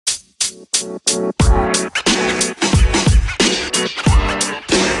Welcome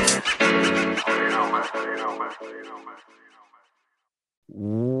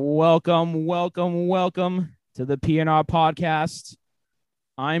to the PNR podcast.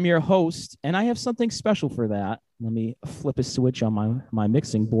 I'm your host, and I have something special for that. Let me flip a switch on my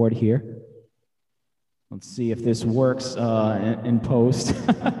mixing board here. Let's see if this works in post.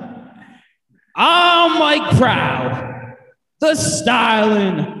 I'm Mike Proud, the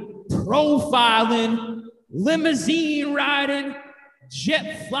styling, profiling, limousine riding,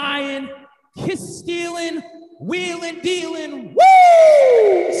 jet flying, kiss stealing, wheeling dealing,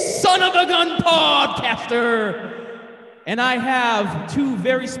 woo! Son of a gun podcaster. And I have two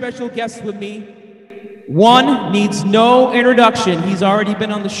very special guests with me. One needs no introduction. He's already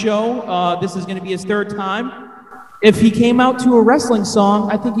been on the show. This is going to be his third time. If he came out to a wrestling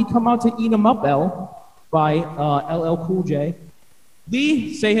song, I think he'd come out to Eat 'Em Up L by LL Cool J.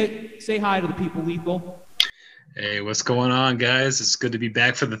 Lee, say hi to the people, Leethal. Hey, what's going on, guys? It's good to be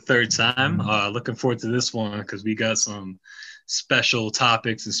back for the third time. Looking forward to this one because we got some special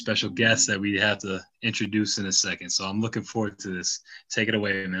topics and special guests that we have to introduce in a second. So I'm looking forward to this. Take it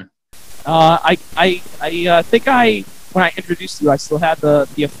away, man. I think when I introduced you, I still had the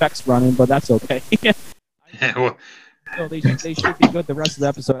effects running, but that's okay. So they should be good the rest of the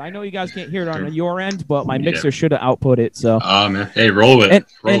episode. I know you guys can't hear it on your end, but my mixer should have output it. So. Man. Hey, roll with it.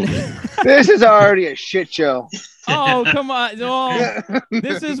 This is already a shit show. Oh, come on. Oh,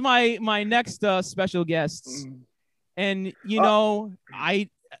 this is my next special guest. And, you know, I've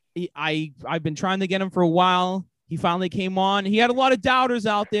been trying to get him for a while. He finally came on. He had a lot of doubters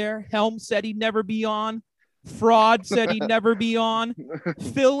out there. Helm said he'd never be on. Fraud said he'd never be on.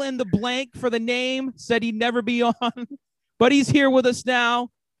 Fill in the blank for the name said he'd never be on. But he's here with us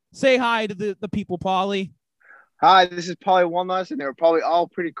now. Say hi to the people, Paulie. Hi, this is Paulie Walnuts, and they were probably all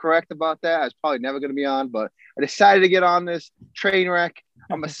pretty correct about that. I was probably never going to be on, but I decided to get on this train wreck.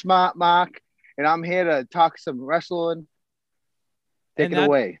 I'm a smart mark, and I'm here to talk some wrestling. Take it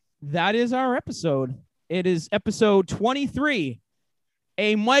away. That is our episode. It is episode 23.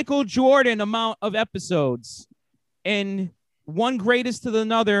 A Michael Jordan amount of episodes, and one greatest to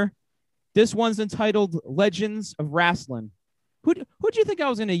another. This one's entitled Legends of Wrasslin. Who'd you think I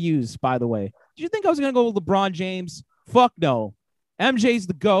was going to use, by the way? Did you think I was going to go with LeBron James? Fuck no. MJ's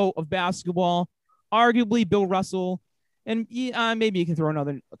the GOAT of basketball, arguably Bill Russell, and maybe you can throw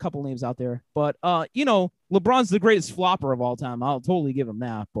a couple names out there. But, you know, LeBron's the greatest flopper of all time. I'll totally give him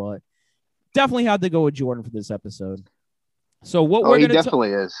that, but definitely had to go with Jordan for this episode. So what we're going to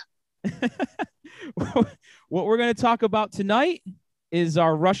definitely is. What we're going to talk about tonight is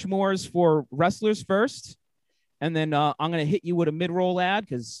our Rushmores for wrestlers first, and then I'm going to hit you with a mid-roll ad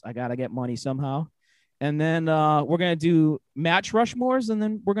because I got to get money somehow, and then we're going to do match Rushmores, and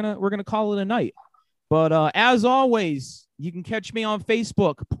then we're gonna call it a night. But as always, you can catch me on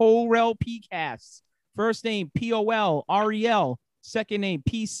Facebook, Polrel Pcast. First name Polrel, second name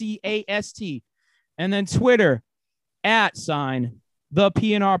PCAST, and then Twitter @ the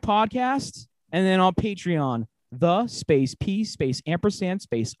PNR podcast, and then on Patreon, the space P space ampersand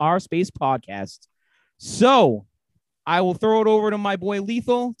space R space podcast. So I will throw it over to my boy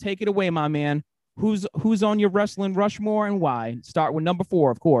Leethal. Take it away, my man. Who's on your wrestling Rushmore and why? Start with number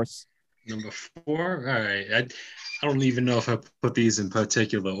 4, of course. Number 4. All right. I don't even know if I put these in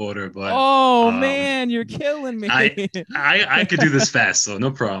particular order, but man, you're killing me. I could do this fast, so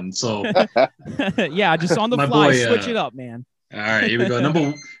no problem. So yeah, just on the fly, switch it up, man. All right, here we go.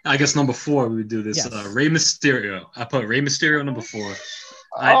 Number 4, we would do this. Yes. Rey Mysterio. I put Rey Mysterio number 4.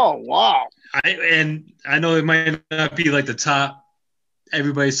 Wow. I know it might not be like the top,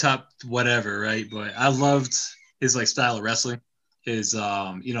 everybody's top whatever, right? But I loved his like style of wrestling. His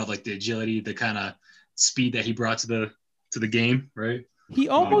like the agility, the kind of speed that he brought to the game, right? He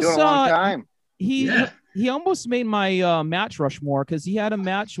almost he almost made my match Rushmore because he had a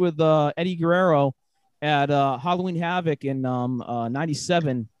match with Eddie Guerrero at Halloween Havoc in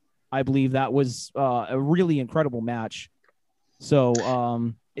 97. I believe that was a really incredible match.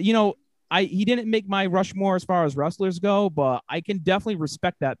 So he didn't make my Rushmore as far as wrestlers go, but I can definitely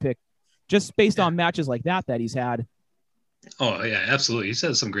respect that pick just based on matches like that he's had. Oh yeah, absolutely. He's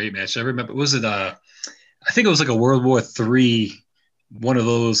had some great matches. I remember, I think it was like a World War III, one of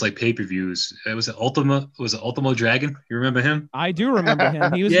those like pay-per-views. It was Ultimo Dragon. You remember him? I do remember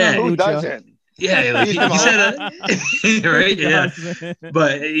him. He was who doesn't? Yeah, like, he's had right. Yeah,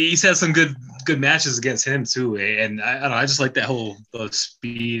 but he's had some good matches against him too. And I don't know. I just like that whole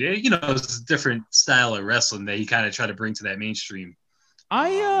speed. It's a different style of wrestling that he kind of tried to bring to that mainstream.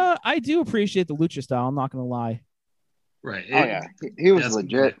 I do appreciate the lucha style. I'm not gonna lie. Right. He was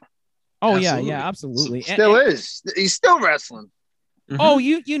legit. Oh Absolutely. yeah, absolutely. Still is. He's still wrestling. Oh,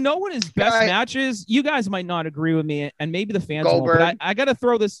 you know what his best Guy- match is? You guys might not agree with me, and maybe the fans won't, Goldberg. but I gotta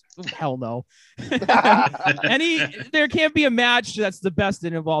throw this. Hell no. There can't be a match that's the best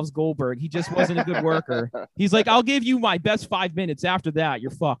that involves Goldberg. He just wasn't a good worker. He's like, I'll give you my best 5 minutes. After that,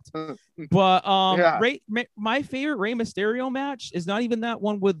 you're fucked. But Yeah. my favorite Rey Mysterio match is not even that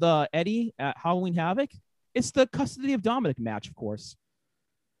one with Eddie at Halloween Havoc. It's the custody of Dominic match, of course.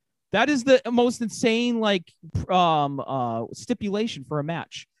 That is the most insane stipulation for a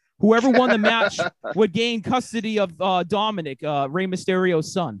match. Whoever won the match would gain custody of Dominic, Rey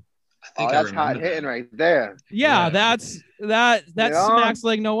Mysterio's son. That's hot hitting right there. Yeah, that smacks know?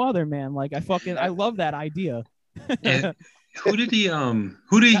 like no other, man. Like I love that idea. And who did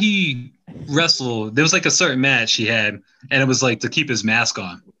he wrestle? There was like a certain match he had, and it was like to keep his mask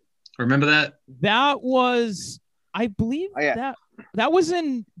on. Remember that? That was, I believe, that was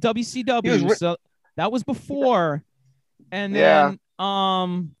in WCW. So that was before, and then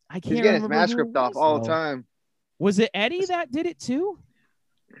I can't He's getting remember his mask ripped off all the time. Was it Eddie that did it too?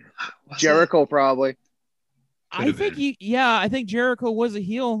 Jericho probably. I think Jericho was a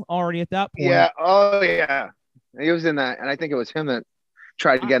heel already at that point. Yeah. Oh yeah. He was in that, and I think it was him that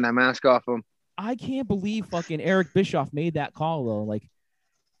tried to get that mask off him. I can't believe fucking Eric Bischoff made that call though. Like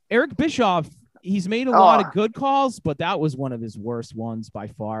Eric Bischoff, he's made a lot of good calls, but that was one of his worst ones by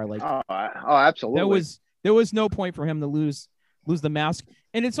far. Like, absolutely. There was no point for him to lose the mask,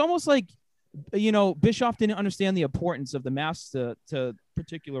 and it's almost like, Bischoff didn't understand the importance of the mask to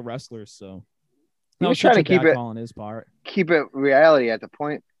particular wrestlers. So he was trying to keep it on his part. Keep it reality at the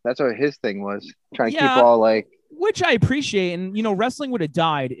point. That's what his thing was. Trying to keep all like. Which I appreciate, and wrestling would have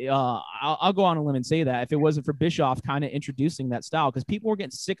died. I'll go on a limb and say that if it wasn't for Bischoff kind of introducing that style, because people were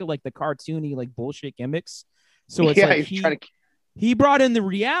getting sick of like the cartoony like bullshit gimmicks. So it's like he brought in the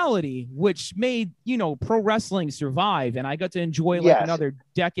reality, which made pro wrestling survive, and I got to enjoy like another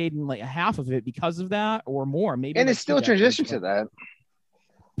decade and like a half of it because of that, or more maybe. And like it's still transitioned to that.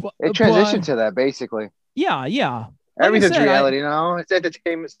 It transitioned to that basically. Yeah. Like everything's reality now. It's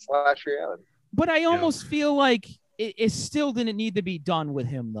entertainment / reality. But I almost feel like it still didn't need to be done with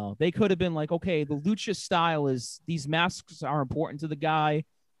him, though. They could have been like, okay, the lucha style is these masks are important to the guy.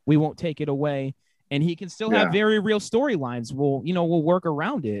 We won't take it away. And he can still have very real storylines. We'll work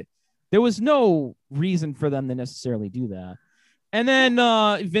around it. There was no reason for them to necessarily do that. And then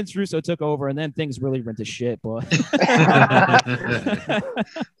Vince Russo took over, and then things really went to shit. But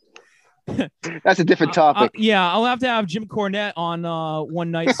that's a different topic. I'll have to have Jim Cornette on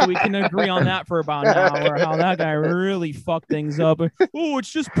one night so we can agree on that for about an hour. How that guy really fucked things up. Oh,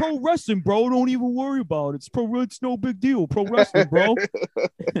 it's just pro wrestling, bro. Don't even worry about it. It's no big deal. Pro wrestling, bro.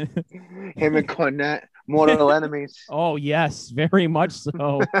 Him and Cornette, mortal enemies. Oh yes, very much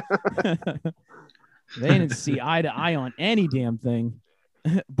so. They didn't see eye to eye on any damn thing.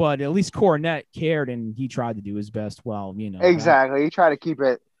 But at least Cornette cared, and he tried to do his best. Well, exactly. He tried to keep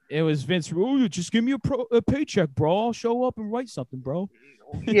it. It was Vince. Oh, just give me a paycheck, bro. I'll show up and write something, bro.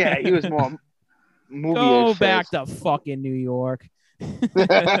 Yeah, he was more movie. Go back to fucking New York.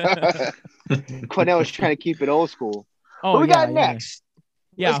 Cornell was trying to keep it old school. Oh, what we got next?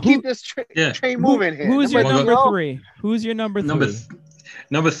 Yeah, let's keep this train moving here. Who's your number three? Who's your number three?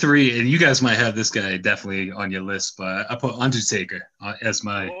 Number three, and you guys might have this guy definitely on your list, but I put Undertaker as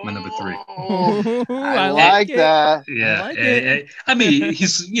my number three. I like that. Yeah, I mean,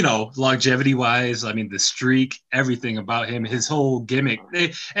 he's longevity wise. I mean, the streak, everything about him, his whole gimmick,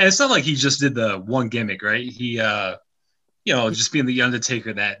 and it's not like he just did the one gimmick, right? He, just being the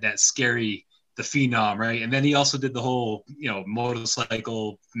Undertaker, that scary, the phenom, right? And then he also did the whole,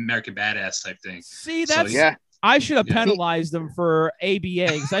 motorcycle American Badass type thing. See, that's I should have penalized them for ABA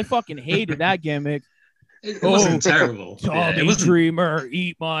because I fucking hated that gimmick. It wasn't terrible. Tommy Dreamer,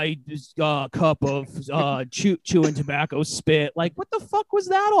 eat my cup of chewing tobacco spit. Like, what the fuck was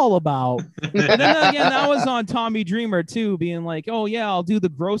that all about? And then again, that was on Tommy Dreamer too, being like, "Oh yeah, I'll do the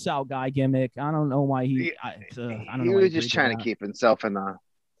gross out guy gimmick." I don't know why he. I don't know. He was just trying to keep himself in the.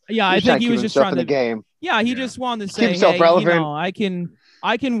 Yeah, I think he was just trying to. The game. Yeah, he just wanted to say, keep himself relevant.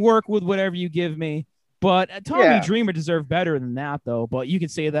 I can work with whatever you give me. But Tommy Dreamer deserved better than that, though. But you could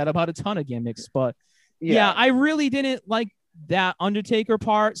say that about a ton of gimmicks. But I really didn't like that Undertaker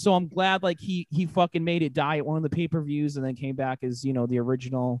part. So I'm glad like he fucking made it die at one of the pay-per-views and then came back as, the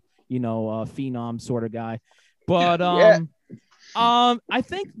original, phenom sort of guy. But I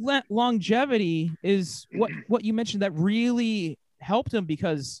think longevity is what you mentioned that really helped him,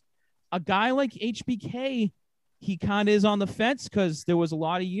 because a guy like HBK, he kind of is on the fence because there was a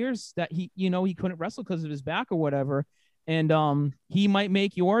lot of years that he couldn't wrestle because of his back or whatever. and he might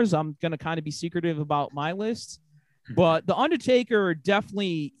make yours. I'm gonna kind of be secretive about my list. But the Undertaker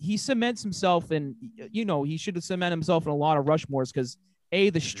definitely he cements himself in, he should have cemented himself in a lot of Rushmores because A,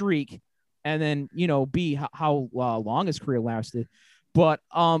 the streak, and then B, how long his career lasted. But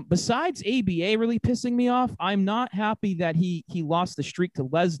besides ABA really pissing me off, I'm not happy that he lost the streak to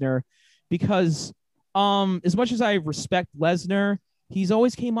Lesnar, because as much as I respect Lesnar, he's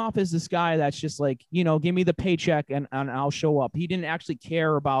always came off as this guy that's just like, give me the paycheck and I'll show up. He didn't actually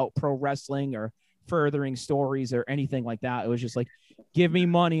care about pro wrestling or furthering stories or anything like that. It was just like, give me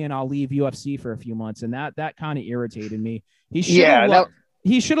money and I'll leave UFC for a few months. And that kind of irritated me. He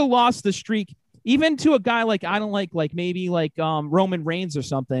should have lost the streak, even to a guy like, I don't like maybe like Roman Reigns or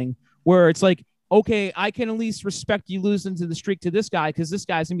something, where it's like, okay, I can at least respect you losing to the streak to this guy, because this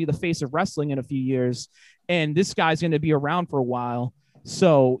guy's gonna be the face of wrestling in a few years, and this guy's gonna be around for a while.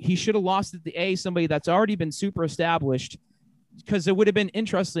 So he should have lost it to somebody that's already been super established, because it would have been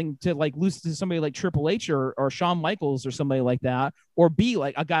interesting to like lose to somebody like Triple H or Shawn Michaels or somebody like that, or B,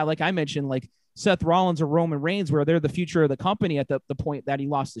 like a guy like I mentioned, like Seth Rollins or Roman Reigns, where they're the future of the company at the point that he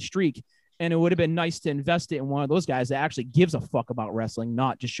lost the streak. And it would have been nice to invest it in one of those guys that actually gives a fuck about wrestling,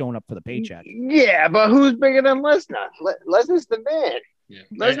 not just showing up for the paycheck. Yeah, but who's bigger than Lesnar? Lesnar's the man. Yeah.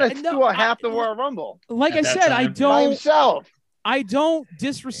 Lesnar threw half the Royal Rumble. Like I said, by himself. I don't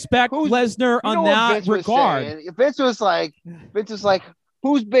disrespect Lesnar on that regard. Vince was like,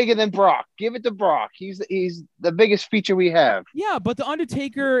 who's bigger than Brock? Give it to Brock. He's the biggest feature we have. Yeah, but the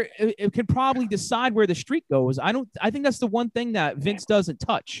Undertaker it can probably decide where the streak goes. I think that's the one thing that Vince doesn't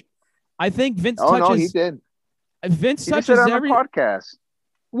touch. I think Vince touches. No, he did. Vince he touches said on every podcast.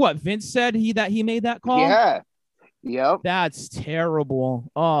 What Vince said he made that call? Yeah. Yep. That's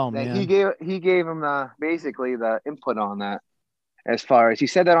terrible. Oh man. He gave him basically the input on that. As far as he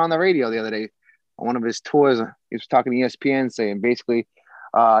said that on the radio the other day on one of his tours, he was talking to ESPN saying basically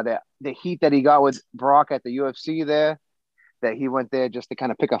that the heat that he got with Brock at the UFC there, that he went there just to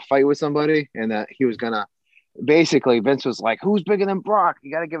kind of pick a fight with somebody, and that he was gonna. Basically, Vince was like, who's bigger than Brock?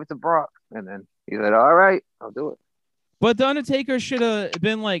 You got to give it to Brock. And then he said, all right, I'll do it. But the Undertaker should have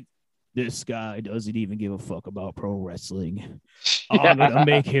been like, this guy doesn't even give a fuck about pro wrestling. I'm going to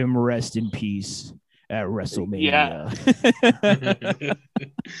make him rest in peace at WrestleMania.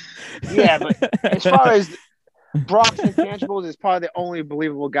 Yeah, but as far as Brock's intangibles, is probably the only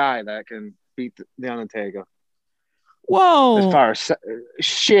believable guy that can beat the Undertaker. Whoa! As far as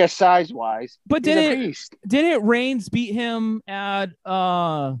sheer size wise, but didn't Reigns beat him at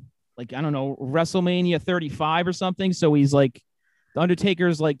like I don't know, WrestleMania 35 or something? So he's like the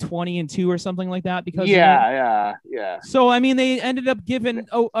Undertaker's like 20-2 or something like that because yeah. So I mean, they ended up giving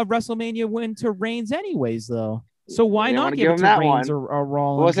a WrestleMania win to Reigns anyways, though. So why not give it to Reigns or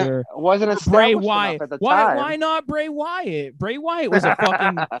Rollins wasn't or Bray Wyatt? Why not Bray Wyatt? Bray Wyatt was a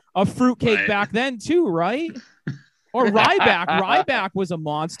fucking a fruitcake back then too, right? Or Ryback. Ryback was a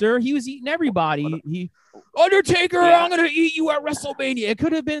monster. He was eating everybody. Undertaker, I'm gonna eat you at WrestleMania. It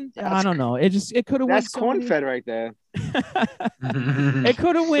could have been. I don't know. It could have. That's corn-fed right there. It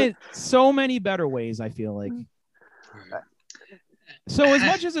could have went so many better ways. I feel like. So as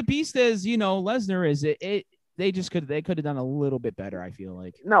much as a beast as Lesnar is, they could have done a little bit better. I feel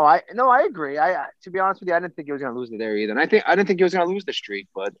like. No, I agree. To be honest with you, I didn't think he was gonna lose it there either. And I didn't think he was gonna lose the streak,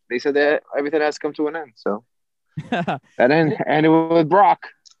 but they said that everything has to come to an end. So. And then ended with Brock.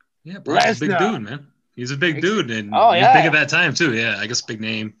 Yeah, Brock's a big dude, man. He's a big dude, and big at that time too. Yeah, I guess big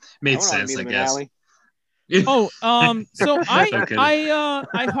name made sense. I guess. So I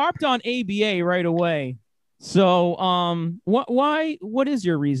harped on ABA right away. So what is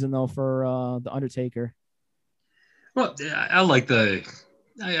your reason though for the Undertaker? Well, I like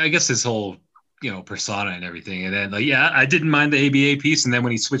I guess his whole persona and everything, and then I didn't mind the ABA piece, and then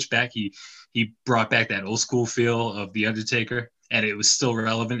when he switched back, he brought back that old school feel of the Undertaker, and it was still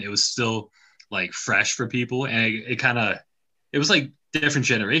relevant. It was still like fresh for people, and it was like different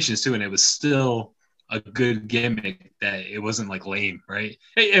generations too, and it was still a good gimmick that it wasn't like lame, right?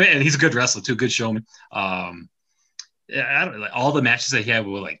 And he's a good wrestler too, good showman. I don't like all the matches that he had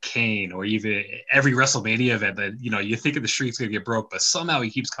with like Kane, or even every WrestleMania event that you think of the streak's gonna get broke, but somehow he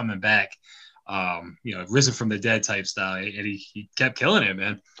keeps coming back. Risen from the dead type style, and he kept killing it,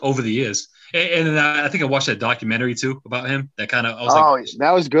 man, over the years. And I think I watched that documentary too about him. That kind of,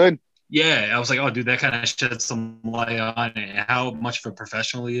 that was good. Yeah, I was like, oh, dude, that kind of shed some light on and how much of a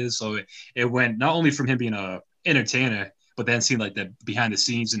professional he is. So it went not only from him being a entertainer, but then seeing like the behind the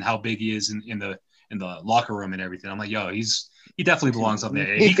scenes and how big he is in in the locker room and everything. I'm like, yo, he definitely belongs up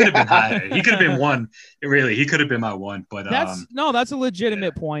there. He could have been higher. He could have been one. Really, he could have been my one. But that's a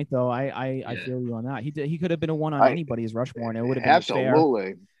legitimate point though. I feel you on that. He could have been a one on anybody's Rushmore, and it would have been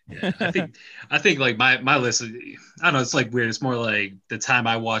absolutely. Fair. Yeah, I think like my list. I don't know. It's like weird. It's more like the time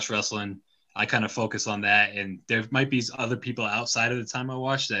I watch wrestling, I kind of focus on that, and there might be other people outside of the time I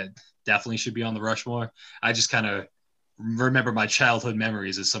watch that definitely should be on the Rushmore. I just kind of remember my childhood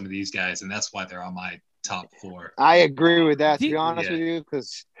memories of some of these guys, and that's why they're on my top 4. I agree with that, to be honest with you,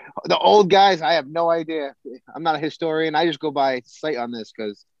 because the old guys, I have no idea. I'm not a historian. I just go by sight on this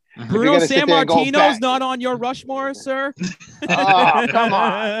because Bruno Sammartino's not on your Rushmore, sir. Oh, come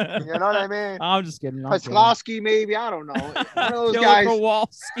on. You know what I mean? I'm just kidding. Paslowski, maybe. I don't know. One of those guys.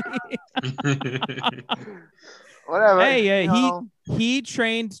 Kowalski. Whatever. Hey, he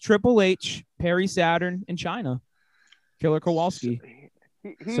trained Triple H, Perry Saturn in China. Killer Kowalski.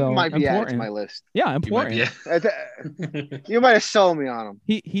 He might be added to my list. Yeah, important. You might have sold me on him.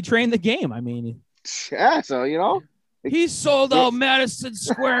 He trained the game. I mean, yeah. So he sold out Madison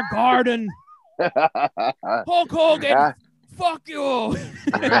Square Garden. Hulk Hogan, fuck you.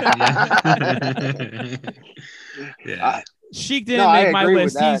 Yeah. Sheik didn't make my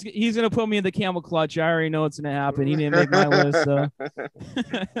list. He's gonna put me in the camel clutch. I already know what's gonna happen. He didn't make my list. So.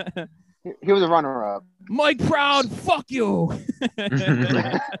 He was a runner-up. Mike Proud, fuck you.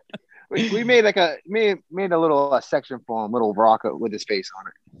 we made made a little section for him, little rocket with his face on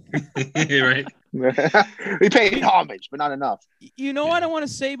it. Right. We paid homage, but not enough. You know what I want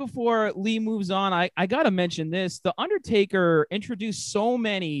to say before Lee moves on? I gotta mention this. The Undertaker introduced so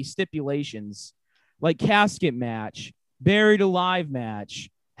many stipulations, like casket match, buried alive match,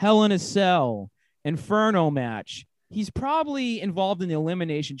 Hell in a Cell, Inferno match. He's probably involved in the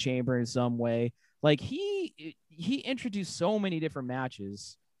Elimination Chamber in some way. Like he introduced so many different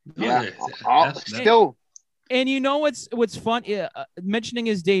matches. Yeah, still. And you know what's fun? Mentioning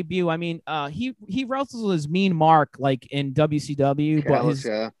his debut. I mean, he wrestled as Mean Mark like in WCW, but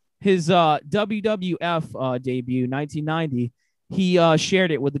his WWF debut, 1990, he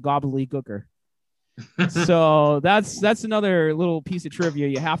shared it with the Gobbledygooker. So that's another little piece of trivia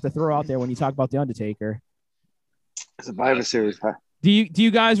you have to throw out there when you talk about the Undertaker. Survivor Series. Huh? Do you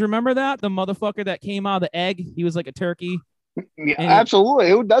guys remember that? The motherfucker that came out of the egg, he was like a turkey. Yeah,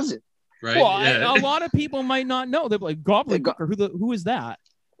 absolutely. Who doesn't? Right. Well, yeah. A lot of people might not know. They're like, Gobbledygooker. Who is that?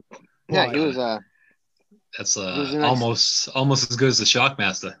 Yeah, he was. That's almost as good as the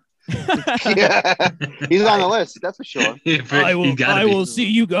Shockmaster. Yeah, he's on the list. That's for sure. I will see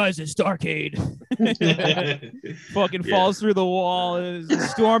you guys at Starrcade. Fucking falls through the wall.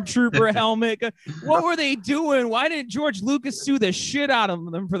 Stormtrooper helmet. What were they doing? Why didn't George Lucas sue the shit out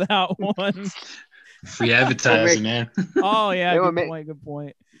of them for that one? Free advertising, man. Oh yeah, good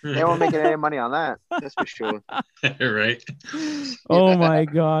point. They weren't making any money on that. That's for sure. Right. Oh my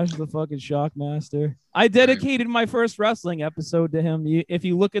gosh, the fucking Shockmaster. I dedicated my first wrestling episode to him. If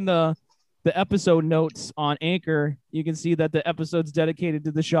you look in the episode notes on Anchor, you can see that the episode's dedicated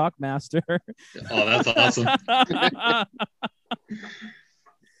to the Shockmaster. Oh, that's awesome.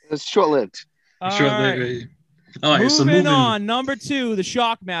 It's short-lived. Short-lived. All right, moving on. Number 2, the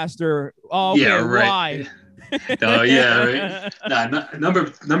Shockmaster. Oh, okay, yeah, right. Why? Oh yeah, right.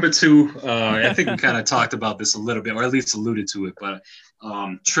 Number 2. I think we kind of talked about this a little bit, or at least alluded to it. But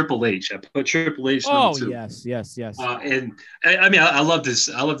Triple H. I put Triple H number 2. Yes. And I mean, I love this.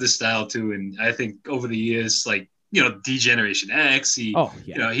 I love this style too. And I think over the years, like D-Generation X. He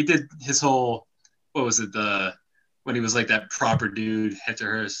did his whole. What was it? When he was like that proper dude,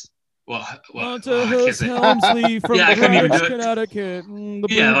 Hector Hearst. Helmsley from Greenwich, Connecticut.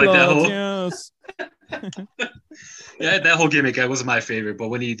 That whole. Yes. Yeah, that whole gimmick wasn't my favorite, but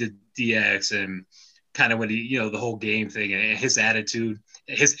when he did DX and kind of when he, the whole game thing and his attitude,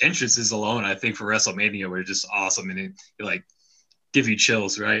 his entrances alone, I think for WrestleMania were just awesome and it like give you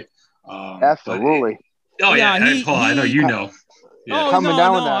chills, right? Absolutely. Paul, I know you know. Yeah.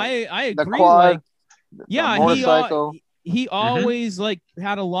 Oh, I agree. The quad, the motorcycle. He always like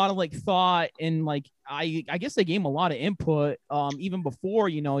had a lot of like thought and like I guess they gave him a lot of input even before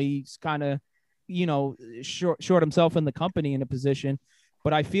he's kind of short himself in the company in a position,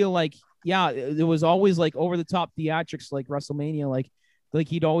 but I feel like there was always like over the top theatrics like WrestleMania, like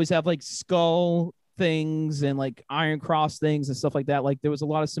he'd always have like skull things and like Iron Cross things and stuff like that. Like there was a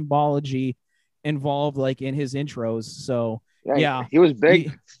lot of symbology involved like in his intros. So he was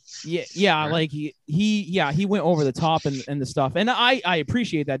big. Like he went over the top and the stuff, and I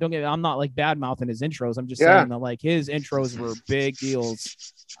appreciate that. Don't get me, I'm not like bad mouthing his intros. I'm just saying that like his intros were big deals.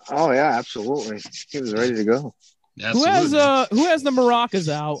 Oh yeah, absolutely. He was ready to go. Who has the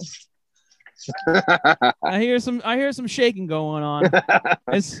maracas out? I hear some shaking going on.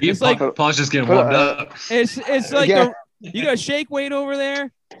 It's like Paul's just getting warmed up. It's like you got a shake weight over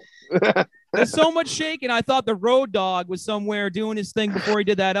there. There's so much shaking. I thought the Road Dogg was somewhere doing his thing before he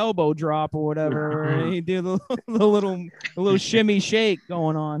did that elbow drop or whatever. He did the little shimmy shake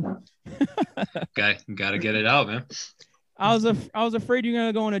going on. Okay, you gotta get it out, man. I was afraid you're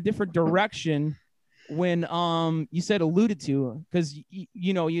gonna go in a different direction when you said alluded to, because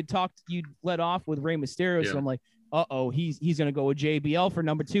you led off with Rey Mysterio, so I'm like, he's gonna go with JBL for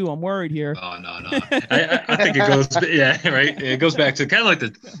number 2. I'm worried here. Oh no. I think it goes right. It goes back to kind of like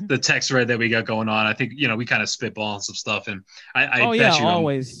the text thread that we got going on. I think we kind of spitball some stuff, and I bet you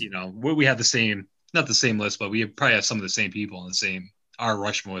always we have the same, not the same list, but we probably have some of the same people in the same our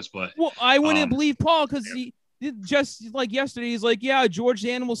Rushmores. But I wouldn't believe Paul, because he just like yesterday, he's like, yeah, George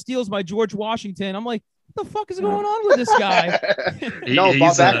the Animal Steel's my George Washington. I'm like, what the fuck is going on with this guy? Bob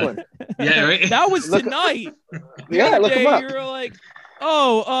Backlund. Yeah, right. That was tonight. Look him up. You were like,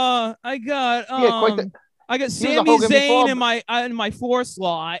 I got Sami Zayn in my 4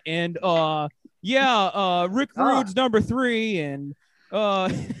 slot, and Rick Rude's number 3, and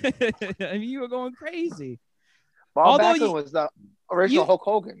you were going crazy. Bob Backlund was the original Hulk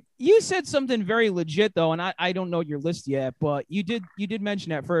Hogan. You said something very legit though, and I don't know your list yet, but you did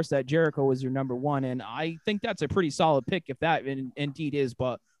mention at first that Jericho was your number 1, and I think that's a pretty solid pick if that indeed is.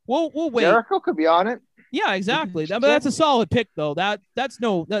 But we'll wait. Jericho could be on it. Yeah, exactly. But that's a solid pick though. That's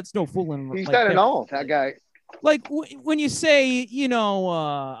no fooling. He's done it all. That guy. Like when you say,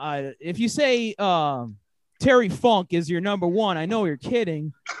 if you say Terry Funk is your number 1, I know you're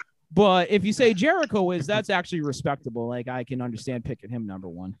kidding. But if you say Jericho is, that's actually respectable. Like, I can understand picking him number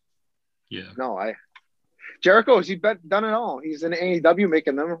 1. Yeah. No, Jericho's done it all. He's in AEW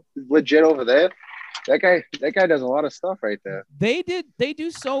making them legit over there. That guy does a lot of stuff right there. They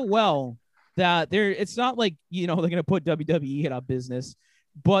do so well that it's not like, they're gonna put WWE out of business,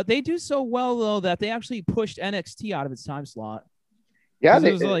 but they do so well though that they actually pushed NXT out of its time slot. Yeah,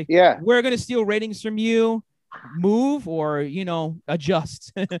 it was like, we're gonna steal ratings from you, move or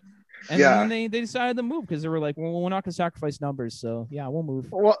adjust. And then they decided to move because they were like, well, we're not going to sacrifice numbers. So, we'll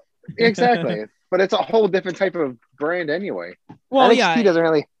move. Well, exactly. But it's a whole different type of brand anyway. Well, NXT doesn't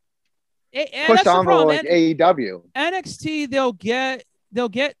really push on like AEW. NXT, they'll get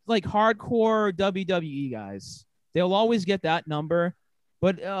like hardcore WWE guys. They'll always get that number.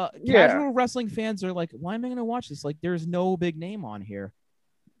 But casual wrestling fans are like, why am I going to watch this? Like, there's no big name on here.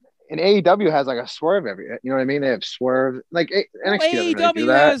 And AEW has like a Swerve you know what I mean? They have Swerve. Like NXT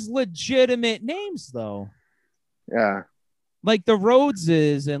AEW has legitimate names though. Yeah. Like the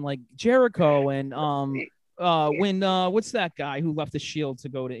Rhodeses and like Jericho and what's that guy who left the Shield to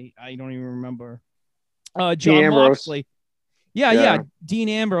go to, I don't even remember. John Moxley. Yeah. Dean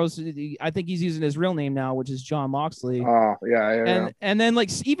Ambrose. I think he's using his real name now, which is John Moxley. Oh, yeah. And then like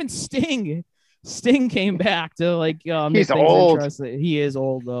even Sting came back to like he's old. He is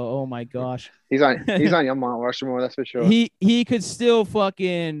old though. Oh my gosh. He's on your Mount Rushmore, that's for sure. He could still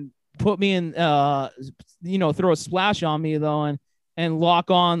fucking put me in throw a splash on me though and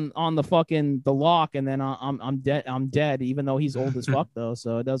lock on the lock, and then I'm dead even though he's old as fuck though,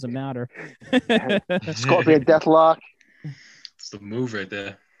 so it doesn't matter. Scorpion Deathlock. It's the move right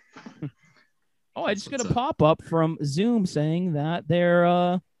there. Oh, I just got a pop-up from Zoom saying that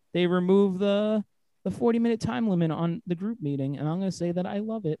they removed the 40-minute time limit on the group meeting, and I'm going to say that I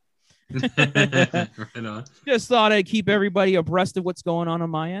love it. Right on. Just thought I'd keep everybody abreast of what's going on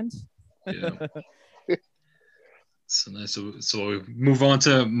my end. Yeah. So nice. So we move on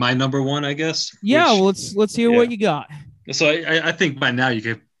to my number 1, I guess. Yeah, well, let's hear what you got. So I think by now you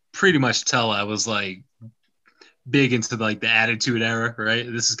could pretty much tell I was like big into like the Attitude Era, right?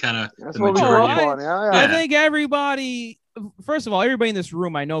 This is kind of the majority. I think everybody. First of all, everybody in this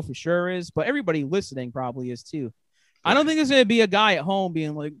room I know for sure is, but everybody listening probably is too. I don't think there's going to be a guy at home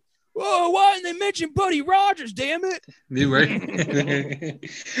being like, "Whoa, why didn't they mention Buddy Rogers, damn it?" Right.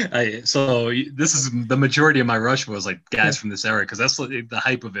 So this is the majority of my rush was like guys from this era, because that's the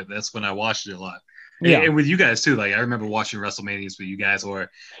hype of it. That's when I watched it a lot. Yeah. And with you guys too. Like I remember watching WrestleManias with you guys, or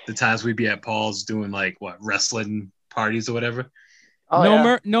the times we'd be at Paul's doing like wrestling parties or whatever.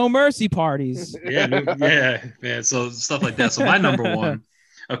 Oh, no mercy parties. Yeah, man. So stuff like that. So my number 1,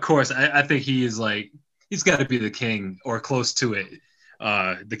 of course, I think he's got to be the king or close to it,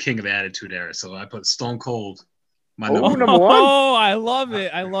 the king of the Attitude Era. So I put Stone Cold my number 1. Oh, I love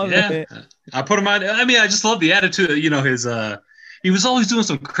it. I love it. I put him on. I mean, I just love the attitude. His he was always doing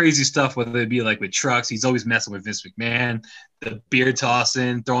some crazy stuff, whether it be like with trucks. He's always messing with Vince McMahon, the beard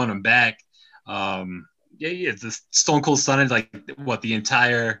tossing, throwing him back. The Stone Cold Stunner, like what the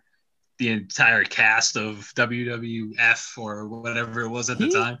entire the entire cast of WWF or whatever it was at the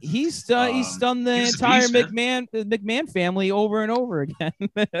time. He's stunned the entire McMahon family over and over again.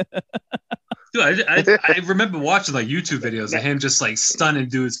 Dude, I remember watching like YouTube videos of him just like stunning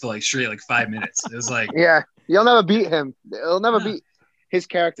dudes for like straight like 5 minutes. It was like, yeah, you'll never beat him. He'll never beat his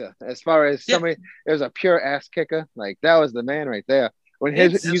character as far as somebody. It was a pure ass kicker. Like that was the man right there. When he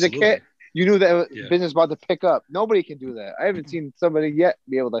was a kid, you knew that business about to pick up. Nobody can do that. I haven't seen somebody yet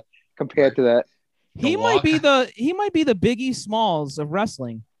be able to compare to that. He might be the Biggie Smalls of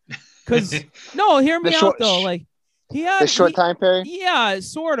wrestling. Because no, hear me out though. Like he had the short time period. Yeah,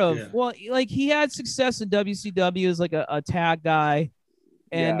 sort of. Yeah. Well, like he had success in WCW as like a tag guy.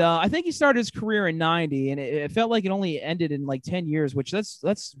 And I think he started his career in 90, and it felt like it only ended in like 10 years, which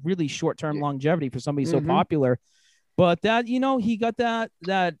that's really short-term longevity for somebody so popular. But that, he got that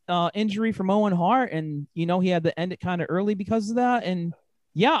injury from Owen Hart, and, he had to end it kind of early because of that. And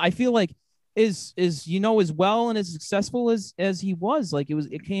yeah, I feel like as well and as successful as he was, like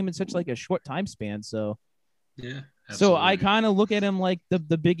it came in such like a short time span. So yeah. Absolutely. So I kind of look at him like the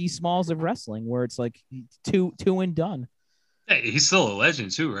Biggie Smalls of wrestling, where it's like two and done. Hey, he's still a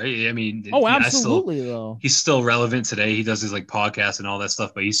legend too, right? I mean, absolutely. Though he's still relevant today. He does his like podcasts and all that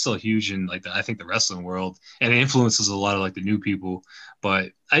stuff, but he's still huge in like I think the wrestling world, and it influences a lot of like the new people.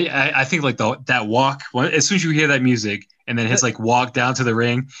 But I think like that walk, as soon as you hear that music, and then his like walk down to the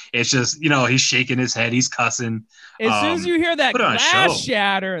ring, it's just he's shaking his head, he's cussing. As soon as you hear that glass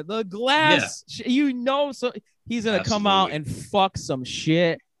shatter, the glass, so he's gonna come out and fuck some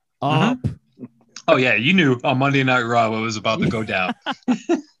shit up. Oh yeah, you knew on Monday Night Raw what was about to go down.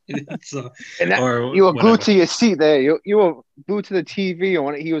 So, you were glued to your seat there. You were glued to the TV on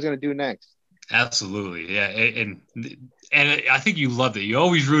what he was going to do next. Absolutely, yeah, and I think you loved it. You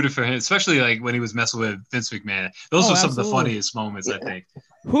always rooted for him, especially like when he was messing with Vince McMahon. Those were some of the funniest moments, I think.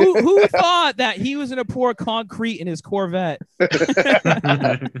 Who thought that he was going to pour concrete in his Corvette?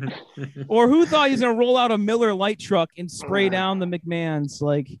 Or who thought he was going to roll out a Miller light truck and spray down the McMahons?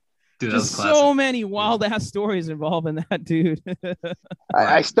 Like, dude, just so many wild ass stories involving that dude.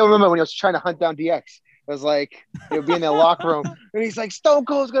 I still remember when he was trying to hunt down DX. It was like he'll be in their locker room and he's like, Stone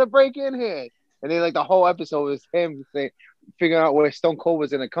Cold's gonna break in here. And then like the whole episode was him figuring out where Stone Cold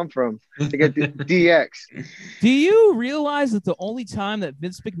was gonna come from to get DX. Do you realize that the only time that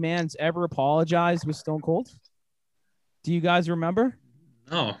Vince McMahon's ever apologized was Stone Cold? Do you guys remember?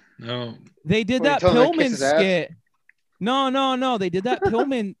 No. They did that Pillman skit. No. They did that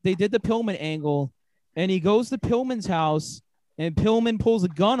Pillman. They did the Pillman angle, and he goes to Pillman's house, and Pillman pulls a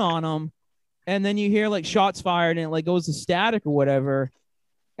gun on him, and then you hear like shots fired, and it like goes to static or whatever,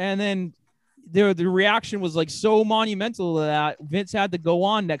 and then the reaction was like so monumental to that Vince had to go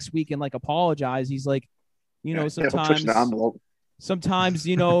on next week and like apologize. He's like, sometimes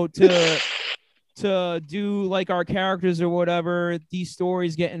to do like our characters or whatever, these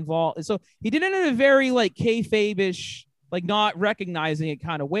stories get involved. So he did it in a very like kayfabe-ish, like not recognizing it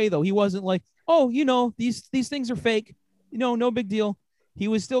kind of way though. He wasn't like, these things are fake, no big deal. He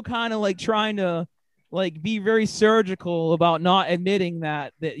was still kind of like trying to like be very surgical about not admitting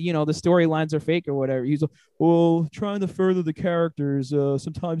that the storylines are fake or whatever. He's like, well, trying to further the characters.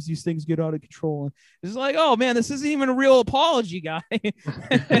 Sometimes these things get out of control. And it's like, oh man, this isn't even a real apology, guy.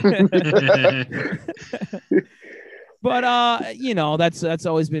 But that's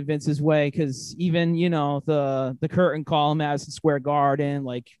always been Vince's way, because even the curtain call in Madison Square Garden,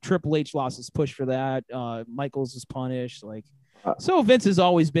 like Triple H lost his push for that. Michaels was punished, like. So Vince has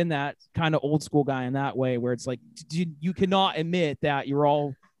always been that kind of old school guy in that way, where it's like you cannot admit that you're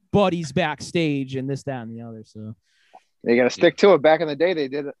all buddies backstage and this, that, and the other. So you got to stick to it. Back in the day, they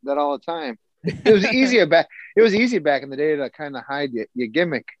did that all the time. It was easier back. It was easy back in the day to kind of hide your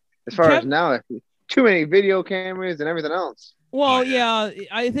gimmick. As far as now, too many video cameras and everything else. Well, yeah,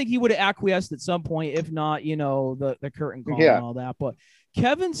 I think he would have acquiesced at some point, if not, the curtain call and all that. But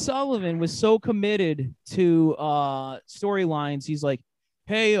Kevin Sullivan was so committed to storylines. He's like,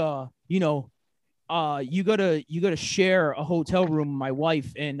 hey, you gotta share a hotel room with my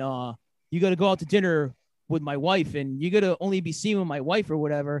wife, and you gotta go out to dinner with my wife, and you gotta only be seen with my wife or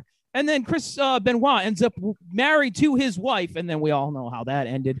whatever. And then Chris Benoit ends up married to his wife, and then we all know how that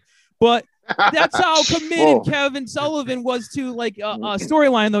ended. But that's how committed Kevin Sullivan was to like a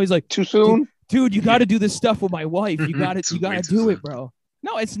storyline, though. He's like, too soon, dude. You got to do this stuff with my wife. You got to do it, bro.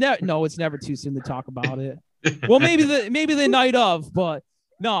 No, it's never too soon to talk about it. Well, maybe the night of, but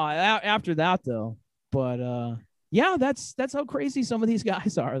no, after that though. But yeah, that's how crazy some of these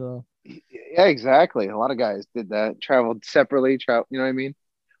guys are, though. Yeah, exactly. A lot of guys did that. Traveled separately. You know what I mean?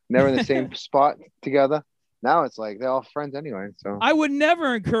 Never in the same spot together. Now it's like they're all friends anyway. So I would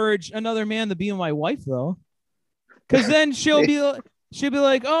never encourage another man to be my wife though, because then she'll be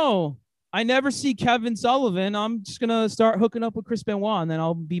like, oh, I never see Kevin Sullivan. I'm just gonna start hooking up with Chris Benoit, and then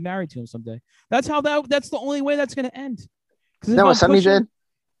I'll be married to him someday. That's the only way that's gonna end. Because what Sonny did?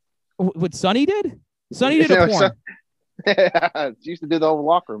 What Sonny did? Sonny did a porn. She used to do the whole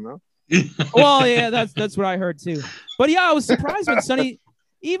locker room, huh? Well, yeah, that's what I heard too. But yeah, I was surprised when Sonny,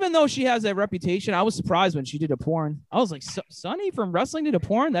 even though she has that reputation, I was surprised when she did a porn. I was like, Sonny from wrestling did a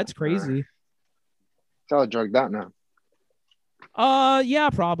porn? That's crazy. It's all drugged out now. Yeah,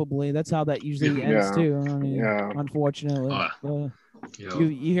 probably. That's how that usually ends too. I mean, unfortunately. You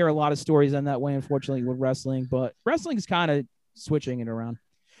hear a lot of stories on that way, unfortunately, with wrestling, but wrestling is kind of switching it around.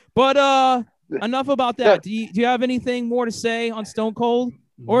 But enough about that. Do you have anything more to say on Stone Cold?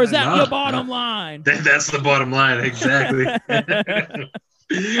 Or is that your bottom line? That's the bottom line, exactly.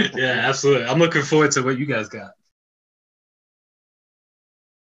 Yeah, absolutely. I'm looking forward to what you guys got.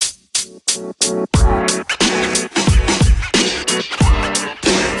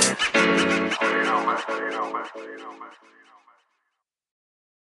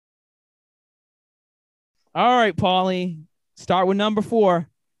 All right, Paulie. Start with number 4.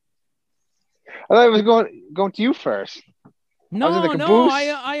 I thought it was going to you first. No,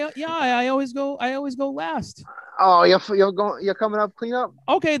 I always go last. Oh, you're coming up clean up.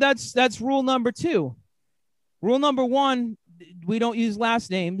 Okay, that's rule number 2. Rule number 1, we don't use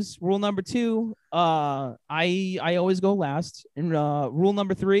last names. Rule number 2, I always go last. And rule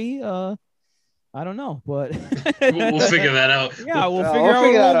number 3, I don't know, but we'll figure that out. Yeah, we'll figure out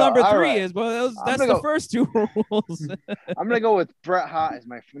what rule number 3 is. But that's the first 2 rules. I'm gonna go with Bret Hart as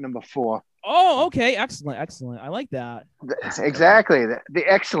my number 4. Oh, okay, excellent. I like that. Exactly, the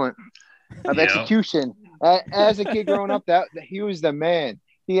excellent of execution. As a kid growing up, that he was the man.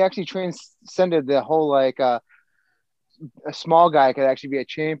 He actually transcended the whole a small guy could actually be a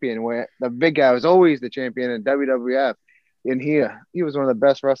champion, where the big guy was always the champion in WWF. And he was one of the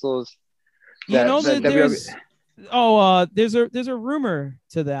best wrestlers. There's a rumor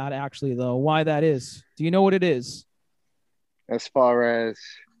to that actually though. Why that is? Do you know what it is? As far as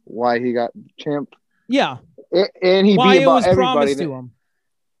why he got champ? Yeah, and he why beat about it was everybody promised to him.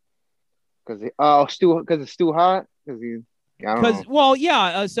 Because it's Stu Hart.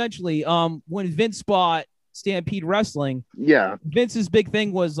 Essentially, when Vince bought Stampede Wrestling, Vince's big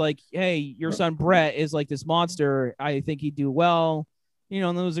thing was like, hey, your son Brett is like this monster. I think he'd do well.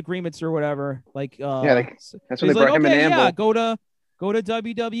 And those agreements or whatever. Like, that's when they brought him and Anvil. Yeah, go to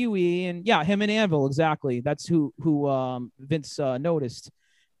WWE, and him and Anvil, exactly. That's who Vince noticed.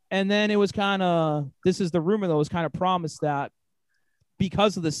 And then it was kind of, this is the rumor though, was kind of promised that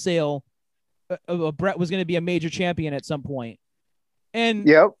because of the sale, Brett was going to be a major champion at some point. And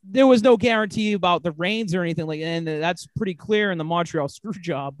there was no guarantee about the reigns or anything like that. And that's pretty clear in the Montreal screw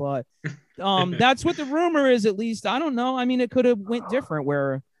job. But that's what the rumor is, at least. I don't know. I mean, it could have went different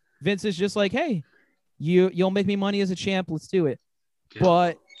where Vince is just like, hey, you'll make me money as a champ. Let's do it. Yeah.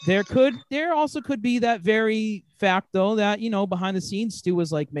 But there also could be that very fact, though, that, behind the scenes, Stu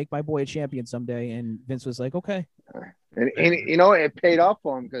was like, make my boy a champion someday. And Vince was like, okay. And it paid off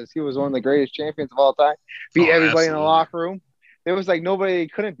for him because he was one of the greatest champions of all time. Beat everybody in the locker room. There was like nobody he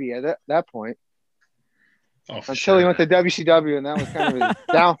couldn't be at that point. Until he went to WCW, and that was kind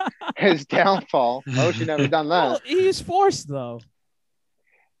of his downfall. I wish he never done that. Well, he's forced though.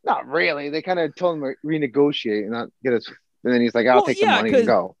 Not really. They kind of told him to renegotiate and not get us. And then he's like, "I'll take the money and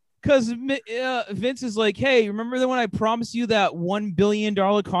go." Because Vince is like, "Hey, remember when I promised you that $1 billion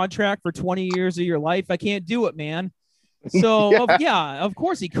contract for 20 years of your life? I can't do it, man." So of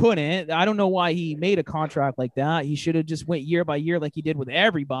course he couldn't. I don't know why he made a contract like that. He should have just went year by year like he did with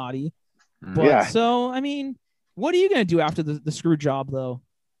everybody. But so, I mean, what are you going to do after the screw job though?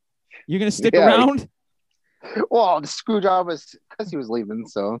 You're going to stick around? Well, the screw job was because he was leaving.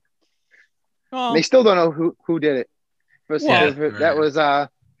 So they still don't know who did it. That was a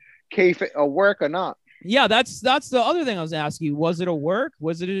work or not. Yeah, that's the other thing I was asking you. Was it a work?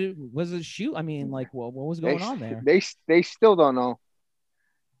 Was it a shoot? I mean, like, what was going on there? They still don't know.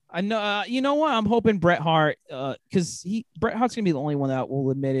 I know. You know what? I'm hoping Bret Hart, because Bret Hart's gonna be the only one that will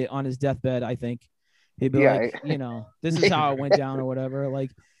admit it on his deathbed. I think he'd be like, this is how it went down or whatever.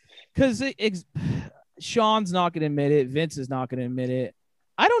 Like, because Sean's not gonna admit it. Vince is not gonna admit it.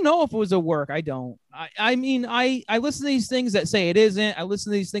 I don't know if it was a work. I don't. I mean, I listen to these things that say it isn't. I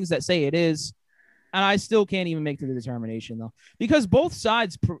listen to these things that say it is. And I still can't even make the determination, though, because both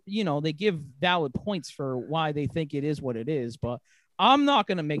sides, they give valid points for why they think it is what it is. But I'm not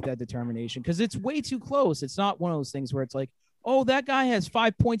going to make that determination because it's way too close. It's not one of those things where it's like, oh, that guy has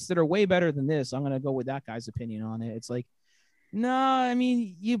 5 points that are way better than this, I'm gonna go with that guy's opinion on it. It's like, nah, I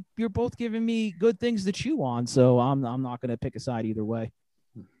mean, you're both giving me good things to chew on, so I'm not gonna pick a side either way.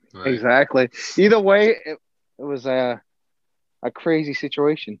 Right. Exactly. Either way, it was a crazy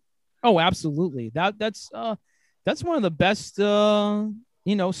situation. Oh, absolutely. That's one of the best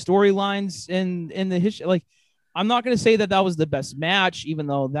storylines in the history. Like, I'm not gonna say that was the best match, even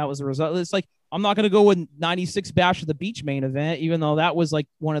though that was the result. It's like, I'm not gonna go with 96 Bash of the Beach main event, even though that was like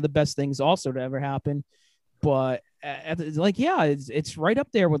one of the best things also to ever happen. But it's right up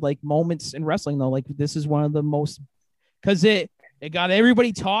there with like moments in wrestling though. Like, this is one of the most, because it got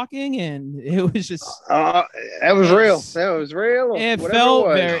everybody talking, and it was just it was real. It was real. It felt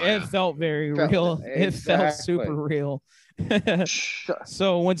very real. Exactly. It felt super real.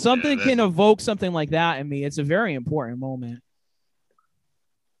 So when something can evoke something like that in me, it's a very important moment.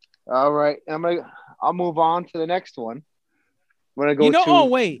 All right, I'll move on to the next one. I'm gonna go.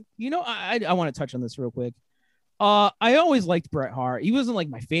 I want to touch on this real quick. I always liked Bret Hart. He wasn't like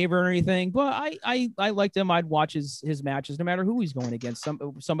my favorite or anything, but I liked him. I'd watch his matches no matter who he's going against.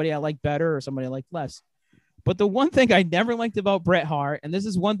 Somebody I like better or somebody I like less. But the one thing I never liked about Bret Hart, and this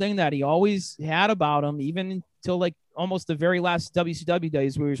is one thing that he always had about him, even until like almost the very last WCW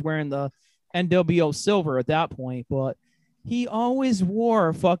days, where he was wearing the NWO silver at that point, but he always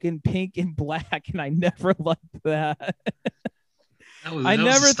wore fucking pink and black, and I never liked that. I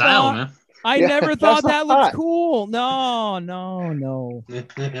never thought. Man. I never thought that looked cool. No.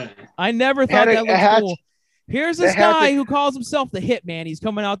 I never thought that looked cool. Here's this guy who calls himself the Hitman. He's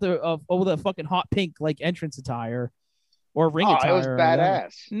coming out there over the fucking hot pink like entrance attire or ring attire. It was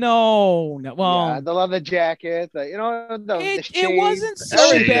badass. No. Well, yeah, the leather jacket. The shades. It wasn't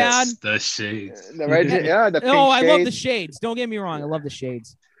so bad. The shades. The pink I love the shades. Don't get me wrong. I love the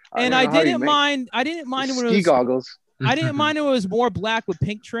shades. And I didn't mind when it was goggles. I didn't mind it was more black with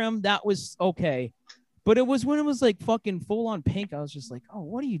pink trim. That was okay. But it was when it was like fucking full on pink. I was just like, oh,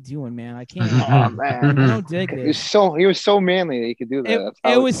 what are you doing, man? I can't. Oh, man. I don't dig it. He was so manly that he could do that.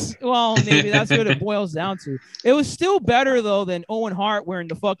 Maybe that's what it boils down to. It was still better though than Owen Hart wearing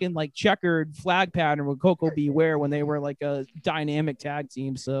the fucking like checkered flag pattern with Coco Beware when they were like a dynamic tag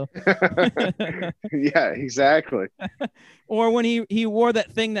team. So yeah, exactly. Or when he wore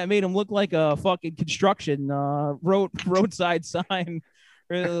that thing that made him look like a fucking construction roadside sign.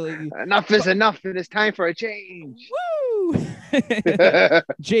 Really. Enough is enough, and it's time for a change. Woo!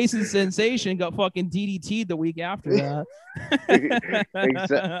 Jason Sensation got fucking DDT'd the week after that. Exactly.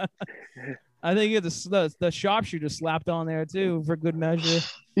 I think the sharpshooter slapped on there too for good measure.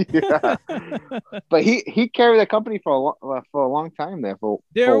 Yeah. But he carried the company for a long time there for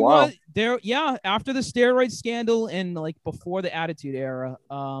a while. After the steroid scandal and like before the Attitude Era,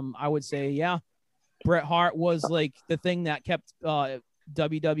 I would say Bret Hart was like the thing that kept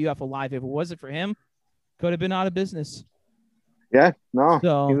WWF alive. If it wasn't for him, could have been out of business. Yeah, no.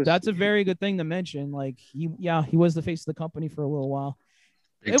 So that's a very good thing to mention. Like he was the face of the company for a little while.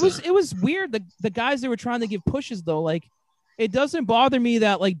 It was weird. The guys that were trying to give pushes though, like it doesn't bother me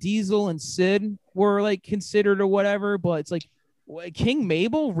that like Diesel and Sid were like considered or whatever, but it's like King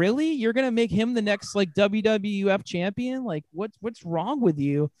Mabel, really? You're gonna make him the next like WWF champion? Like what's wrong with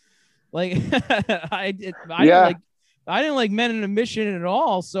you? Like I didn't like Men in a Mission at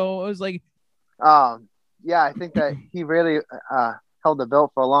all. So it was like, I think that he really held the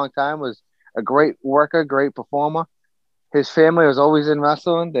belt for a long time. Was a great worker, great performer. His family was always in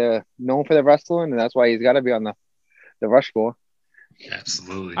wrestling. They're known for their wrestling, and that's why he's got to be on the Rushmore.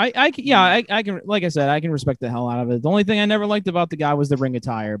 Absolutely. I can, like I said, I can respect the hell out of it. The only thing I never liked about the guy was the ring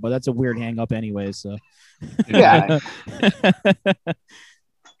attire, but that's a weird hang up anyway. So yeah.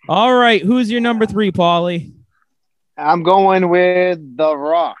 All right, who's your number 3, Paulie? I'm going with The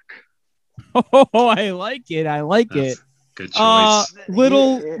Rock. Oh, I like it. That's good choice.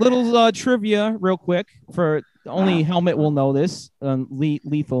 Little trivia real quick for only Helmet will know this.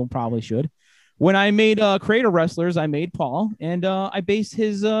 Leethal probably should. When I made Creator Wrestlers, I made Paul, and I based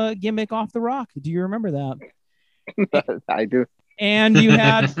his gimmick off The Rock. Do you remember that? I do. And you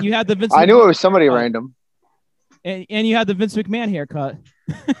had the Vince. I knew it was somebody random. And you had the Vince McMahon haircut.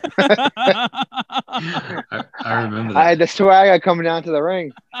 I remember that. I had the swagger coming down to the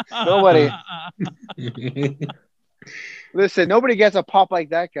ring. Nobody. Listen, nobody gets a pop like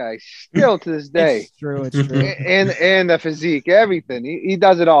that guy. Still to this day. It's true. And the physique, everything. He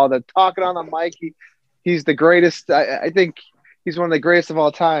does it all. The talking on the mic. He's the greatest. I think he's one of the greatest of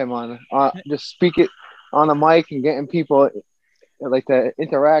all time on just speak it on the mic and getting people like the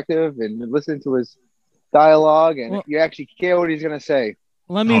interactive and listen to his dialogue, and you actually care what he's gonna say.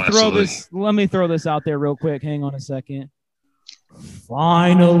 Let me throw this out there real quick. Hang on a second.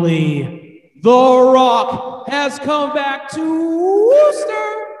 Finally, The Rock has come back to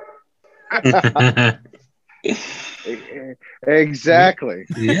Worcester. Exactly.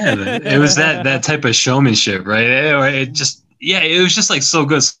 Yeah, it was that type of showmanship, right? It was just like so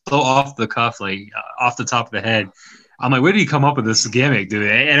good, so off the cuff, like off the top of the head. I'm like, where did he come up with this gimmick, dude?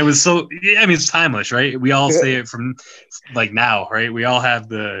 And it was so, I mean, it's timeless, right? We all say it from like now, right? We all have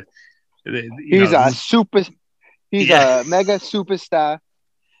He's a mega superstar.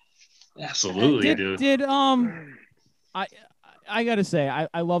 Absolutely, dude. I gotta say,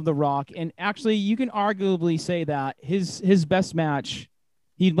 I love The Rock, and actually, you can arguably say that his best match,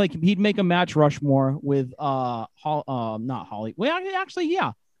 he'd make a match Rushmore with not Holly. Well, actually,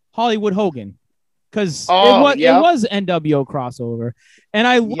 yeah, Hollywood Hogan, because it was NWO crossover, and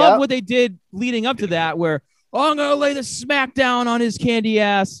I love what they did leading up to that, where I'm gonna lay the smackdown on his candy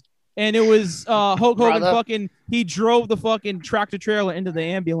ass. And it was Hulk Hogan he drove the fucking tractor trailer into the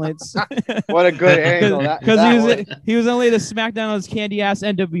ambulance. What a good angle. Because he was only the smackdown on his candy ass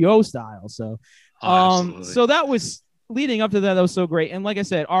NWO style. So so that was leading up to that was so great. And like I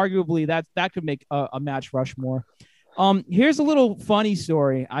said, arguably that could make a match Rushmore. Here's a little funny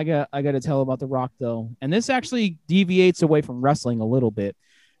story I got to tell about The Rock though. And this actually deviates away from wrestling a little bit.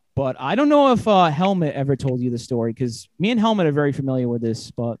 But I don't know if Helmet ever told you the story, because me and Helmet are very familiar with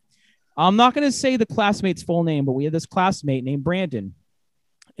this, but I'm not going to say the classmate's full name, but we had this classmate named Brandon,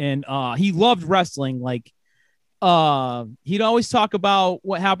 and he loved wrestling. Like, he'd always talk about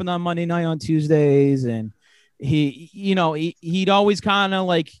what happened on Monday night on Tuesdays. And he'd always kind of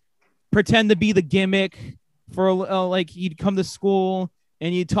like pretend to be the gimmick for like, he'd come to school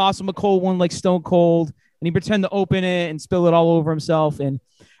and you'd toss him a cold one, like Stone Cold, and he'd pretend to open it and spill it all over himself. And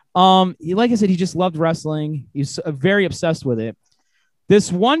like I said, he just loved wrestling. He's very obsessed with it. This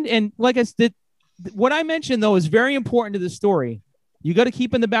one, and like I said, what I mentioned though is very important to the story. You got to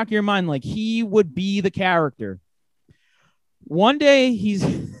keep in the back of your mind, like he would be the character. One day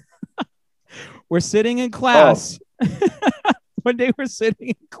we're sitting in class. One day we're sitting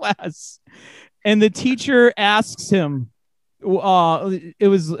in class, and the teacher asks him, it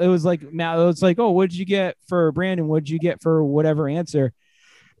was like, oh, what did you get for Brandon? What did you get for whatever answer?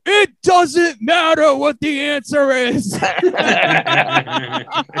 It doesn't matter what the answer is.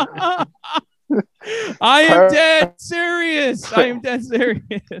 I am dead serious.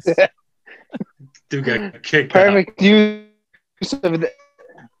 Dude got kicked Perfect use of the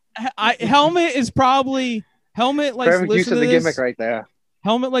Helmet likes perfect use of the gimmick right there.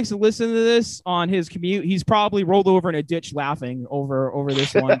 Helmet likes to listen to this on his commute. He's probably rolled over in a ditch laughing over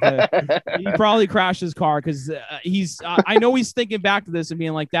this one. He probably crashed his car because I know he's thinking back to this and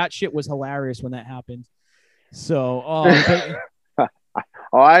being like, that shit was hilarious when that happened. So,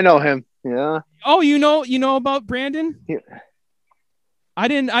 I know him. Yeah. Oh, you know about Brandon? Yeah. I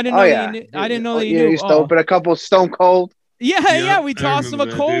didn't know. Yeah. I didn't know that you knew. He used to open a couple Stone Cold. Yeah, we toss him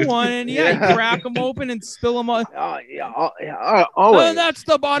a cold one, and you crack them open and spill them on. Always. That's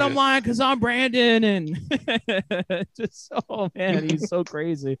the bottom line, because I'm Brandon, and man, he's so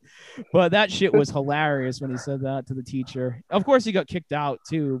crazy. But that shit was hilarious when he said that to the teacher. Of course, he got kicked out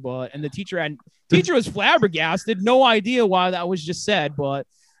too, and the teacher was flabbergasted, no idea why that was just said, but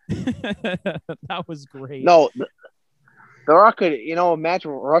that was great. No, The Rock could, match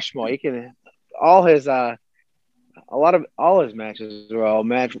Rushmore. He can all his matches were all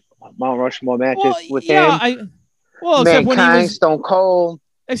Mount Rushmore matches with him. Except when he was Stone Cold.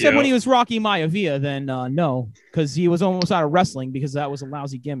 Except when he was Rocky Maivia, then no, because he was almost out of wrestling because that was a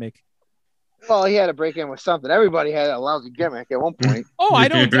lousy gimmick. Well, he had to break in with something. Everybody had a lousy gimmick at one point. Oh, I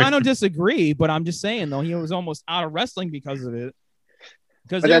don't disagree, but I'm just saying though, he was almost out of wrestling because of it.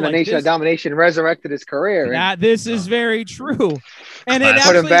 But then the Nation of Domination resurrected his career. This is very true, and it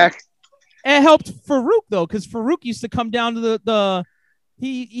put him back. It helped Farouk though, because Farouk used to come down to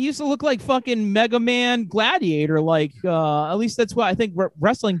he used to look like fucking Mega Man Gladiator, like at least that's what I think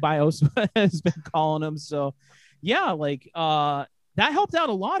Wrestling Bios has been calling him. So yeah, like that helped out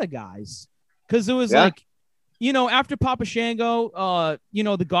a lot of guys, because it was like, after Papa Shango,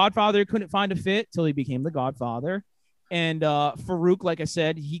 the Godfather couldn't find a fit till he became the Godfather. And Farouk, like I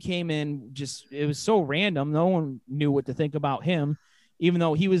said, he came in it was so random. No one knew what to think about him, even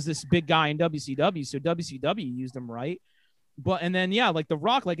though he was this big guy in WCW. So WCW used him right. And then, like The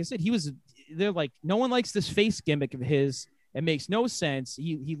Rock, like I said, they're like, no one likes this face gimmick of his. It makes no sense.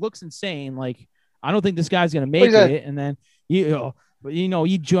 He looks insane. Like, I don't think this guy's going to make it. And then, he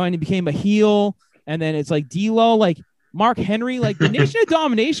joined and became a heel. And then it's like D'Lo, like Mark Henry, like the Nation of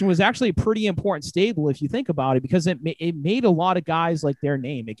Domination was actually a pretty important stable if you think about it, because it made a lot of guys like their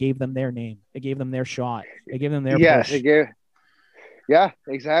name. It gave them their name. It gave them their shot. It gave them their push. Yeah,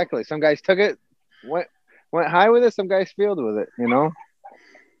 exactly. Some guys took it, went high with it. Some guys failed with it. You know,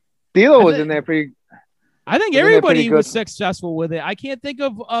 D'Lo was in there pretty. I think everybody was successful with it. I can't think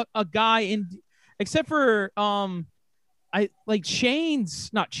of a guy except for I like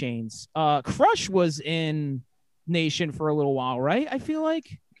not Chains. Crush was in Nation for a little while, right? I feel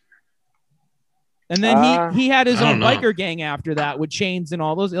like. And then he had his own biker gang after that with Chains and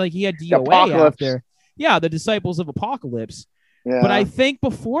all those. Like he had DOA after. Yeah, the Disciples of Apocalypse. Yeah. But I think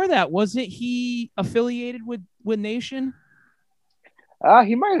before that, wasn't he affiliated with Nation?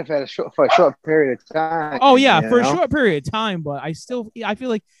 He might have had for a short period of time. Oh yeah, for a short period of time. But I feel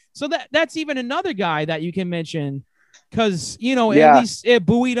like that's even another guy that you can mention because at least it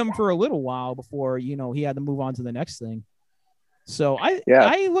buoyed him for a little while before he had to move on to the next thing. So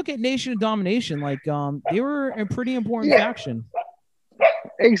I look at Nation of Domination like they were a pretty important faction.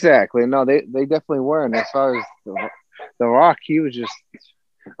 Exactly. No, they definitely were. And as far as the Rock, he was just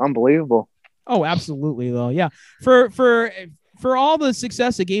unbelievable. Oh, absolutely though. Yeah. For all the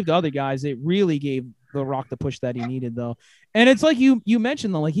success it gave to other guys, it really gave the Rock the push that he needed though. And it's like you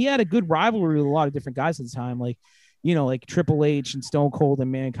mentioned though, like he had a good rivalry with a lot of different guys at the time, like like Triple H and Stone Cold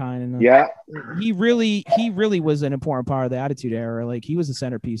and Mankind. And he really was an important part of the Attitude Era. Like he was the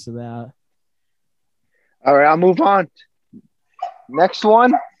centerpiece of that. All right, I'll move on. Next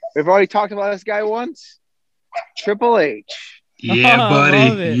one. We've already talked about this guy once. Triple H. Yeah,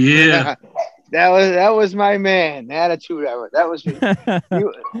 buddy. Yeah. That was my man. The Attitude Era. That was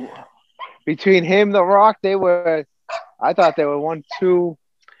between him, The Rock. I thought they were 1-2. You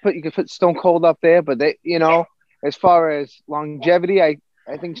could put Stone Cold up there, but they, as far as longevity, I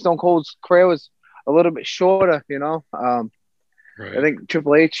think Stone Cold's career was a little bit shorter. Right. I think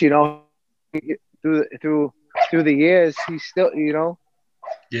Triple H, through the years, he's still,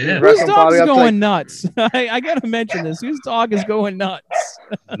 Yeah. Whose dog is going nuts? I gotta mention this. Whose dog is going nuts?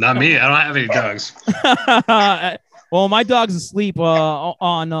 Not me. I don't have any dogs. Well, my dog's asleep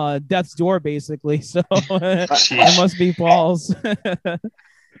on death's door, basically. So it must be Paul's.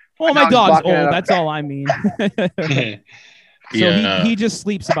 Well, my dog's old. That's all I mean. So he just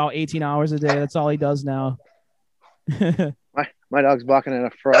sleeps about 18 hours a day. That's all he does now. My dog's barking at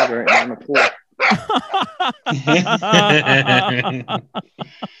a frog right now on the floor.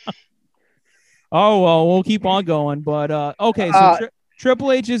 Oh well, we'll keep on going. But okay, so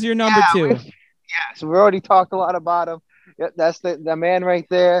Triple H is your number 2. So we already talked a lot about him. Yep, that's the man right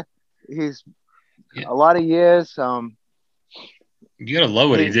there. He's a lot of years. You gotta love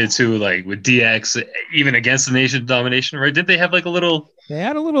what he did too, like with DX, even against the Nation of Domination, right? Did they have like a little? They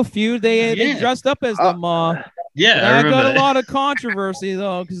had a little feud. They dressed up as them. Yeah, I got a lot of controversy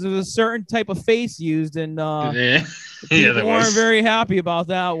though because there was a certain type of face used, and people weren't very happy about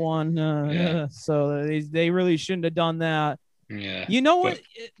that one. So they really shouldn't have done that. Yeah, you know what?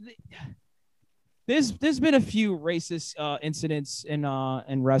 There's been a few racist incidents in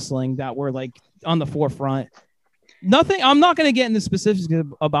wrestling that were like on the forefront. Nothing. I'm not going to get into specifics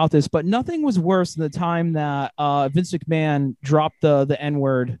about this, but nothing was worse than the time that Vince McMahon dropped the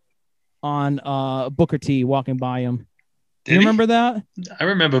N-word on Booker T walking by him. Do you remember that? I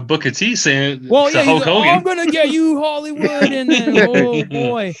remember Booker T saying, "Well, yeah, Hulk Hogan. I'm going to get you, Hollywood." And then, oh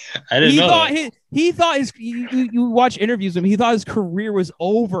boy, I didn't know that. He thought you watch interviews with him. He thought his career was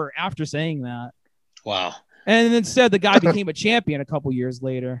over after saying that. Wow. And instead, the guy became a champion a couple years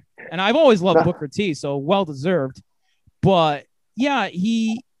later. And I've always loved Booker T, so well deserved. But yeah,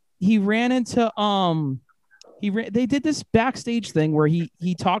 he ran into they did this backstage thing where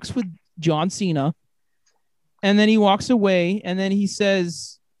he talks with John Cena, and then he walks away, and then he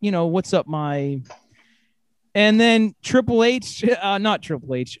says, "What's up, my?" And then Triple H, not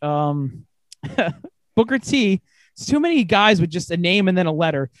Triple H, Booker T. It's too many guys with just a name and then a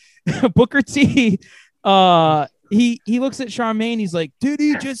letter. Booker T. He looks at Charmaine. He's like, "Did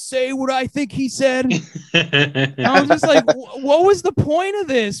he just say what I think he said?" And I was just like, "What was the point of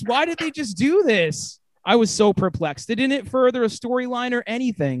this? Why did they just do this?" I was so perplexed. It didn't further a storyline or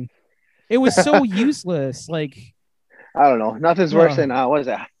anything. It was so useless. Like, I don't know. Nothing's worse than what is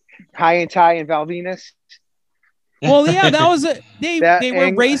that? High and Tie and Val Venus. Well, yeah, that was they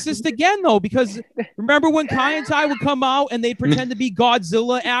were racist again though, because remember when Kai and Ty would come out and they pretend to be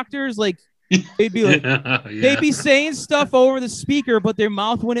Godzilla actors, like they'd be like they'd be saying stuff over the speaker, but their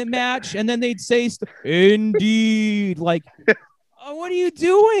mouth wouldn't match, and then they'd say indeed, like, oh, what are you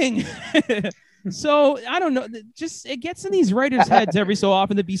doing? So I don't know. Just it gets in these writers' heads every so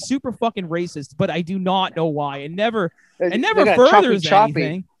often to be super fucking racist, but I do not know why. It never furthers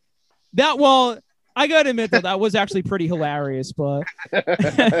anything. I gotta admit though, that was actually pretty hilarious, but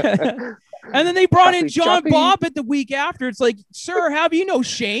And then they brought in Choppy, John choppy. Bob at the week after. It's like, sir, have you no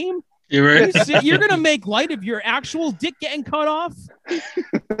shame? You're right. You're gonna make light of your actual dick getting cut off to Hey,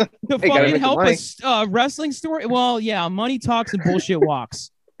 gotta fucking make the help money. a wrestling story. Well, yeah, money talks and bullshit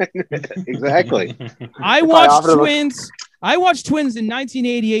walks. Exactly. I If I watched offered to look- Twins. I watched Twins in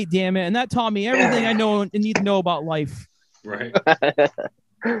 1988. Damn it, and that taught me everything I know and need to know about life. Right.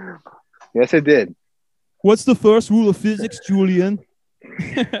 Yes, it did. What's the first rule of physics, Julian?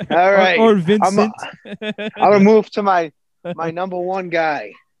 All right. or Vincent. I'm gonna move to my number one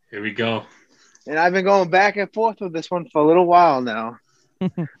guy, Here we go. and I've been going back and forth with this one for a little while now.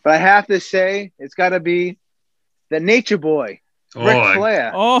 But I have to say, it's got to be the Nature Boy, Ric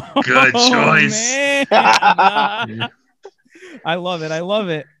Flair. Oh, Good choice. Man. I love it. I love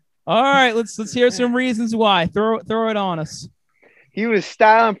it. All right, let's hear some reasons why. Throw it on us. He was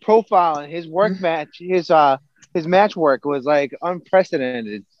styling, profiling. His work match, his match work was like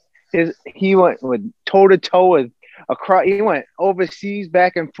unprecedented. He went with toe to toe with he went overseas,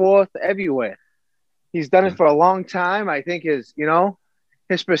 back and forth, everywhere. He's done it for a long time. I think his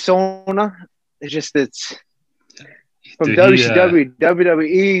persona is just it's from Dude, WCW,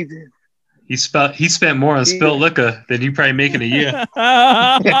 WWE. He spent more on spilt liquor than you probably make in a year.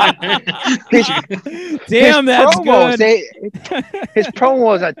 Damn, that's promos, good. His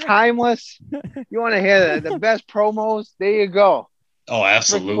promos are timeless. You want to hear the best promos? There you go. Oh, Ric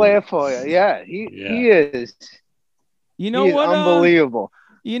absolutely. Flair for you. Yeah, he is. You know He is what? unbelievable.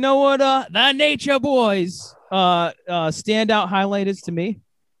 You know what? The Nature Boys standout highlight is to me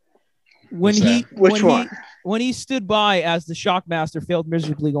when What's that? when he stood by as the Shockmaster failed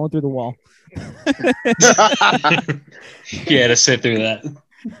miserably going through the wall. He had to sit through that.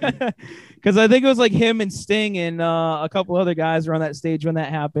 Because I think it was like him and Sting and a couple other guys were on that stage when that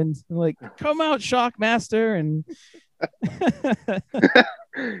happened. Like, come out, Shockmaster, and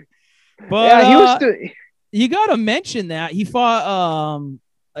but Yeah, he was. You got to mention that he fought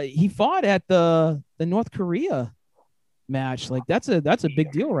at the North Korea match. Like that's a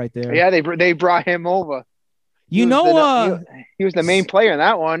big deal right there. Yeah, they brought him over. You know, he was the main player in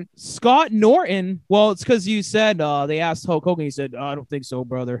that one. Scott Norton. Well, it's because you said they asked Hulk Hogan. He said, "I don't think so,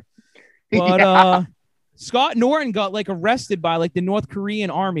 brother." But Scott Norton got like arrested by like the North Korean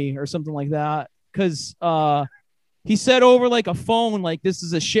army or something like that because he said over like a phone like this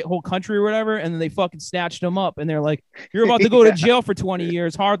is a shithole country or whatever, and then they fucking snatched him up and they're like, "You're about to go to jail for 20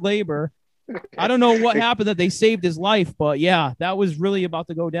 years, hard labor." I don't know what happened that they saved his life, but yeah, that was really about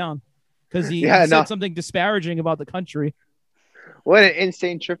to go down because he said something disparaging about the country. What an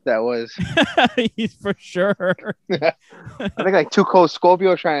insane trip that was. For sure. I think like Too Cold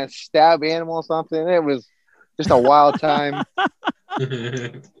Scorpio trying to stab animal or something. It was just a wild time.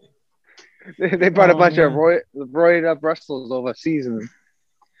 They brought a bunch of roided up wrestlers overseas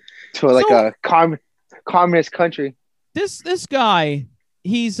to like a communist country. This guy,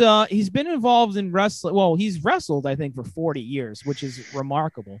 he's been involved in wrestling. Well, he's wrestled, I think, for 40 years, which is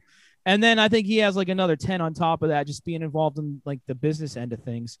remarkable. And then I think he has like another 10 on top of that, just being involved in like the business end of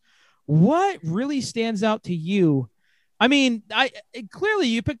things. What really stands out to you? I mean, clearly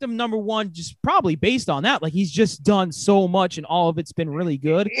you picked him number one, just probably based on that. Like he's just done so much and all of it's been really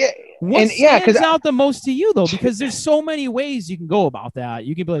good. Yeah, what stands out the most to you though? Because there's so many ways you can go about that.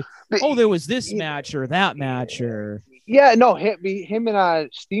 You can be like, oh, there was this match or that match or. Yeah, no, him and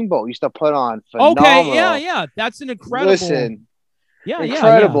Steamboat used to put on phenomenal. Okay, yeah. That's an incredible. Listen. Yeah,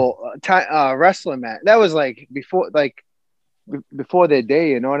 incredible wrestling match. That was like before their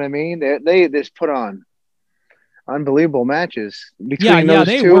day. You know what I mean? They just put on unbelievable matches between those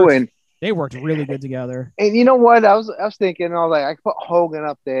two, they worked really good together. And you know what? I was thinking, I was like, I could put Hogan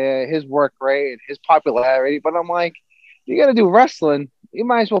up there, his work rate, his popularity, but I'm like, you got to do wrestling. You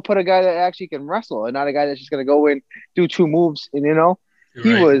might as well put a guy that actually can wrestle, and not a guy that's just gonna go in, do two moves, and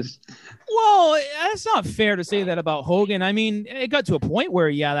he was. Well, that's not fair to say that about Hogan. I mean, it got to a point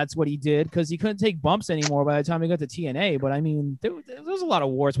where, that's what he did because he couldn't take bumps anymore by the time he got to TNA. But I mean, there was a lot of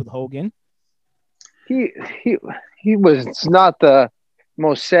wars with Hogan. He was not the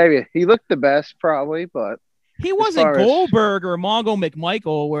most savvy. He looked the best, probably, but he wasn't Goldberg or Mongo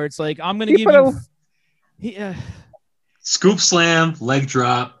McMichael, where it's like, I'm going to give you. Scoop slam, leg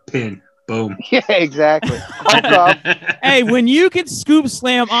drop, pin. Boom. Yeah, exactly. Hey, when you can scoop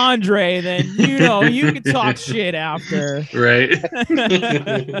slam Andre, then you can talk shit after. Right.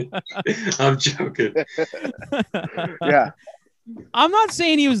 I'm joking. Yeah. I'm not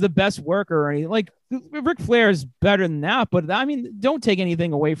saying he was the best worker or anything. Like Ric Flair is better than that, but I mean, don't take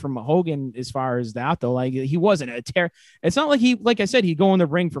anything away from Hogan as far as that though. Like he wasn't it's not like I said, he'd go in the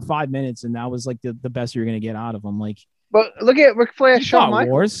ring for 5 minutes and that was like the best you're gonna get out of him. Like, but look at Ric Flair, Shawn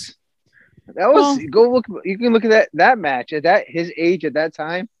Michaels. Wars. That was go look. You can look at that match at his age at that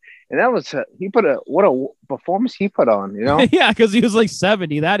time, and that was what a performance he put on. Yeah, because he was like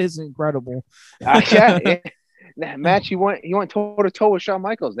 70. That is incredible. Yeah. That match he went toe to toe with Shawn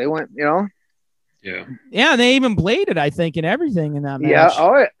Michaels. They went, Yeah. Yeah, they even bladed, I think, and everything in that match. Yeah.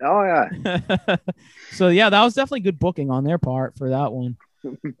 Oh yeah. So yeah, that was definitely good booking on their part for that one.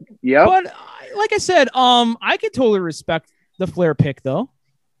 Yeah. But like I said, I could totally respect the Flair pick though,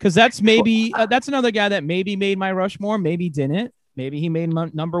 because that's maybe that's another guy that maybe made my Rushmore, maybe didn't. Maybe he made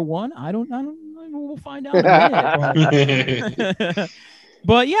number one. I don't. We'll find out in a minute.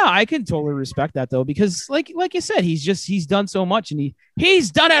 But yeah, I can totally respect that though, because like you said, he's done so much, and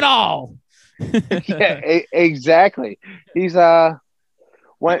he's done it all. Yeah, exactly. He's went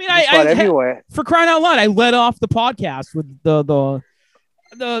everywhere. For crying out loud, I led off the podcast with the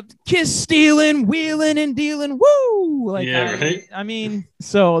kiss stealing, wheeling, and dealing. Woo! Like, yeah, right. I mean,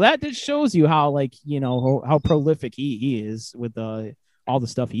 so that just shows you how how prolific he is with all the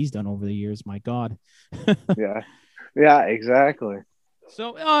stuff he's done over the years. My God. Yeah, exactly.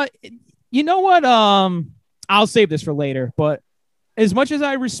 So, you know what? I'll save this for later. But as much as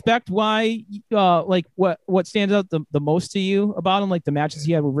I respect why, like what stands out the most to you about him, like the matches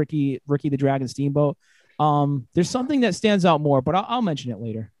he had with Ricky the Dragon Steamboat. There's something that stands out more, but I'll mention it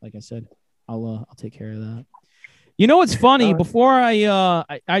later. Like I said, I'll take care of that. You know what's funny? Before I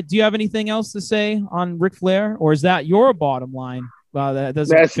do you have anything else to say on Ric Flair, or is that your bottom line? That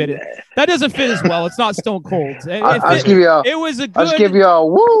doesn't fit it. That doesn't fit as well. It's not Stone Cold. It was a good. I'll just give you a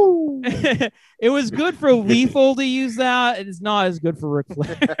woo. It was good for Leethal to use that. It's not as good for Ric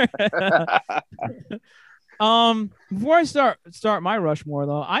Flair. Before I start my Rushmore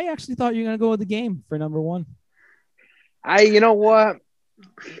though, I actually thought you were gonna go with the Game for number one. You know what?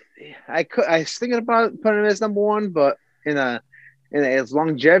 I was thinking about putting him as number one, but in his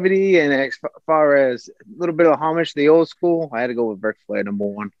longevity and as far as a little bit of homage to the old school, I had to go with Ric Flair number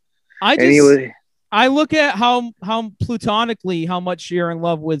one. I look at how platonically how much you're in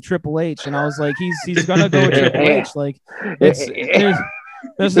love with Triple H, and I was like, he's gonna go with Triple H. Like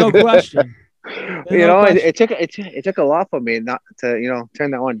there's no question. It took a lot for me not to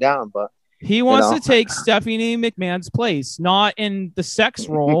turn that one down, but he wants to take Stephanie McMahon's place, not in the sex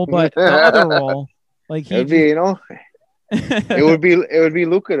role, but the other role. Like it would be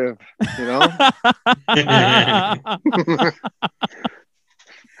lucrative, he's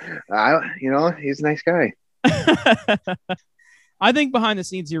a nice guy. I think behind the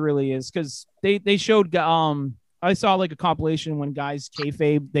scenes he really is, because they showed I saw like a compilation when guys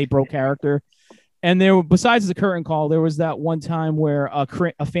kayfabe, they broke character. And besides the curtain call, there was that one time where a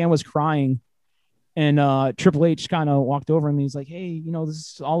fan was crying, and Triple H kind of walked over him and he's like, "Hey, this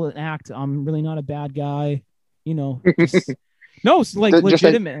is all an act. I'm really not a bad guy, no, it's like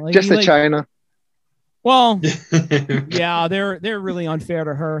legitimate, just like China." Well, yeah, they're really unfair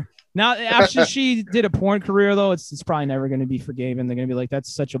to her. Now, after she did a porn career, though, it's probably never going to be forgiven. They're going to be like,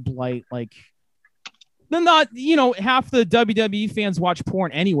 that's such a blight. Like, they're not, half the WWE fans watch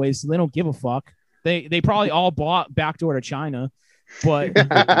porn anyway, so they don't give a fuck. They probably all bought backdoor to China,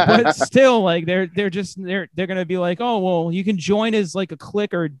 but still, like, they're going to be like, oh, well, you can join as like a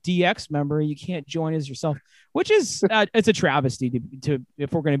Click or DX member. You can't join as yourself, which is it's a travesty to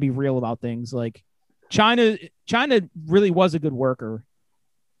if we're going to be real about things. Like, China really was a good worker.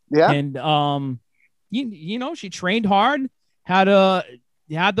 Yeah. And she trained hard, had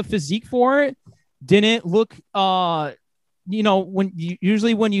the physique for it, didn't look when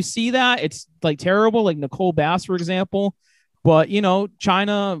you see that, it's like terrible, like Nicole Bass, for example. But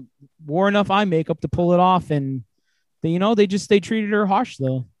China wore enough eye makeup to pull it off, and they treated her harsh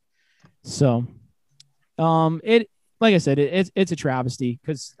though. So like I said, it's a travesty,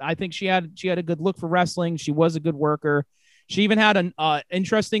 because I think she had a good look for wrestling. She was a good worker. She even had an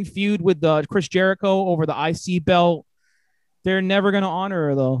interesting feud with Chris Jericho over the IC belt. They're never going to honor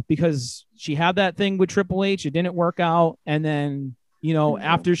her though, because she had that thing with Triple H. It didn't work out, and then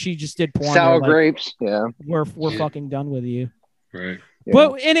after she just did porn, sour grapes. Yeah, we're fucking done with you. Right. Yeah.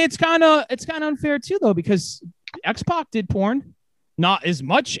 But it's kind of unfair too though, because X-Pac did porn. Not as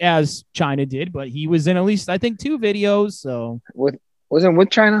much as China did, but he was in at least, I think, 2 videos. So was it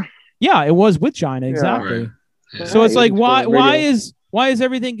with China? Yeah, it was with China, exactly. Right. Yeah. So it's like, why is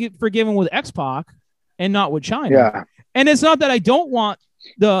everything forgiven with X-Pac and not with China? Yeah. And it's not that I don't want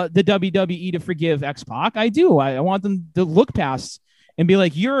the WWE to forgive X-Pac. I do. I want them to look past and be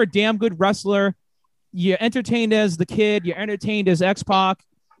like, you're a damn good wrestler. You're entertained as the Kid. You're entertained as X-Pac.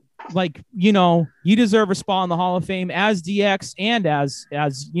 Like, you deserve a spot in the Hall of Fame as DX and as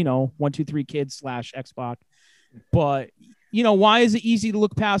 1, 2, 3 Kid / X-Pac. But why is it easy to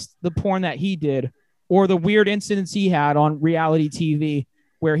look past the porn that he did or the weird incidents he had on reality TV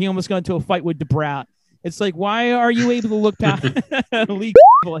where he almost got into a fight with Debrat? It's like, why are you able to look past I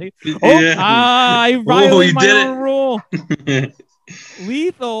violated my own rule.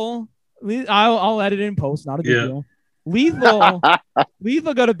 Leethal. I'll edit it in post. Not a big deal. Lethal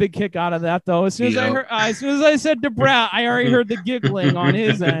got a big kick out of that though. As soon as I said Debrat, I already heard the giggling on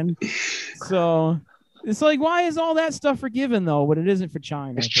his end. So it's like, why is all that stuff forgiven though, but it isn't for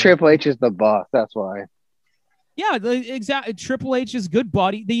China? Triple H is the boss. That's why. Yeah, exactly. Triple H is good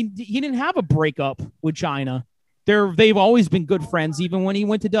buddy. He didn't have a breakup with China. They've always been good friends, even when he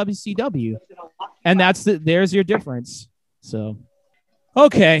went to WCW, and there's your difference. So,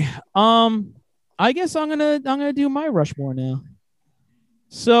 okay, I guess I'm gonna do my Rushmore now.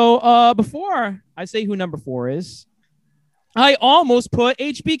 So, before I say who number 4 is, I almost put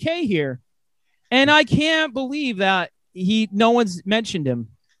HBK here, and I can't believe that no one's mentioned him.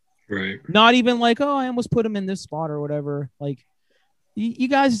 Right. Not even like, oh, I almost put him in this spot or whatever. Like, you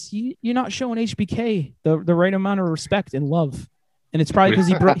guys, you're not showing HBK the right amount of respect and love, and it's probably because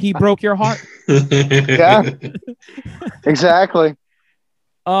he broke your heart. Yeah, exactly.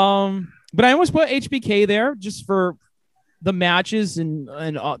 But I almost put HBK there just for the matches and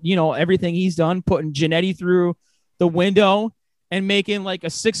everything he's done, putting Jannetty through the window and making like a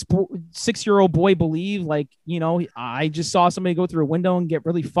 6-year-old boy believe, like, I just saw somebody go through a window and get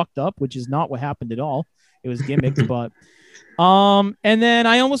really fucked up, which is not what happened at all. It was gimmicked, but and then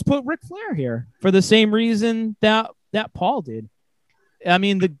I almost put Ric Flair here for the same reason that Paul did. I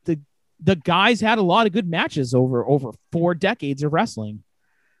mean, the guys had a lot of good matches over 4 decades of wrestling,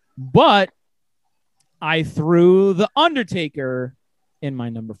 but I threw the Undertaker in my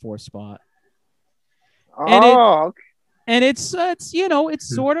number 4 spot. And it's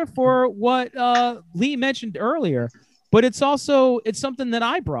sort of for what Lee mentioned earlier, but it's something that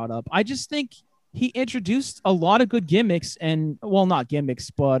I brought up. I just think he introduced a lot of good gimmicks and, well, not gimmicks,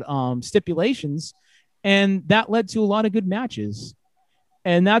 but stipulations, and that led to a lot of good matches.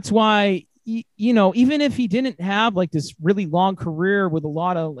 And that's why, even if he didn't have like this really long career with a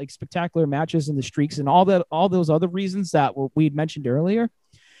lot of like spectacular matches and the streaks and all those other reasons that we'd mentioned earlier,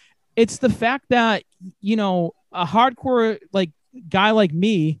 it's the fact that, a hardcore like guy like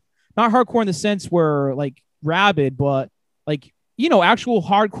me, not hardcore in the sense where like rabid, but like, actual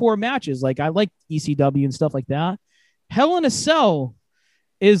hardcore matches. Like I like ECW and stuff like that. Hell in a Cell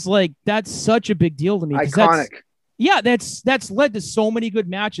is like, that's such a big deal to me. Iconic. That's led to so many good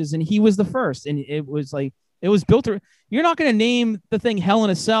matches, and he was the first, and it was built. You're not going to name the thing Hell in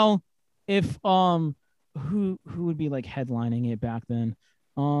a Cell if who would be like headlining it back then.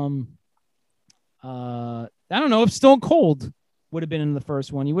 I don't know if Stone Cold would have been in the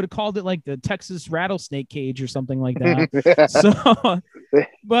first one. You would have called it like the Texas Rattlesnake Cage or something like that. So,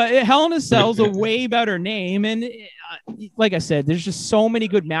 but Hell in a Cell is a way better name. And like I said, there's just so many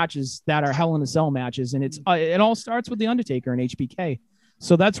good matches that are Hell in a Cell matches. And it all starts with The Undertaker and HBK.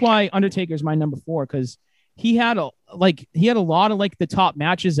 So that's why Undertaker is my number 4, because he had a lot of like the top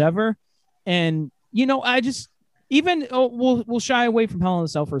matches ever. And, we'll shy away from Hell in a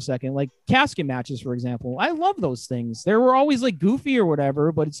Cell for a second. Like casket matches, for example. I love those things. They were always like goofy or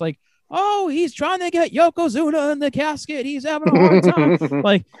whatever, but it's like, oh, he's trying to get Yokozuna in the casket. He's having a hard time.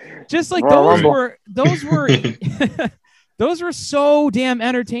 Like, just like those were those were so damn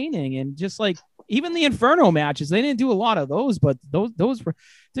entertaining. And just like even the Inferno matches, they didn't do a lot of those, but those were,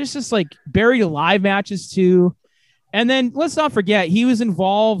 there's just like Buried Alive matches too. And then let's not forget, he was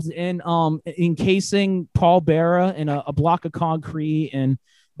involved in encasing Paul Bearer in a block of concrete, and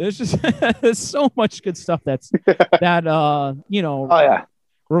there's just there's so much good stuff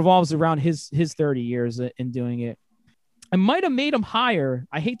revolves around his 30 years in doing it. I might have made him higher.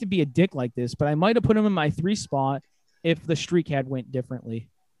 I hate to be a dick like this, but I might have put him in my 3 spot if the streak had went differently.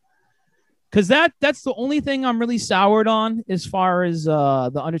 Because that's the only thing I'm really soured on as far as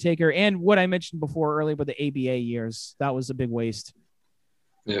the Undertaker and what I mentioned before earlier with the ABA years. That was a big waste.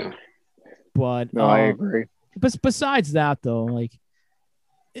 Yeah. But no, I agree. But besides that, though, like,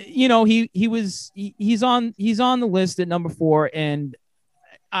 he's on the list at number 4, and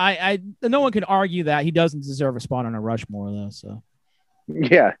I no one can argue that he doesn't deserve a spot on a Rushmore though. So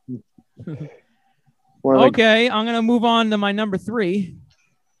yeah. Okay, I'm gonna move on to my number 3.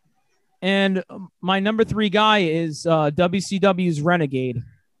 And my number 3 guy is WCW's Renegade.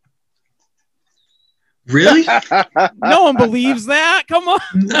 Really? No one believes that. Come on.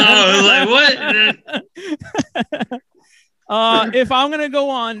 No, like what? If I'm gonna go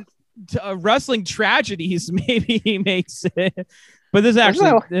on to, wrestling tragedies, maybe he makes it. But there's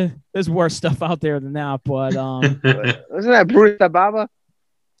actually there's worse stuff out there than that. But wasn't that Brutus Tababa?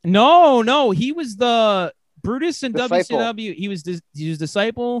 No, he was the Brutus in Disciple. WCW. He was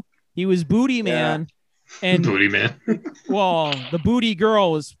disciple. He was Booty Man. And Booty Man. well, the Booty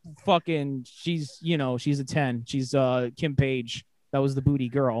Girl is fucking. She's a 10. She's Kim Page. That was the Booty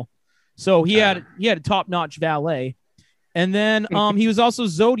Girl. So he had a top notch valet, and then he was also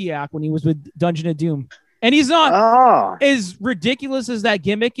Zodiac when he was with Dungeon of Doom. And he's not as ridiculous as that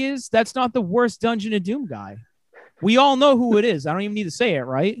gimmick is. That's not the worst Dungeon of Doom guy. We all know who it is. I don't even need to say it,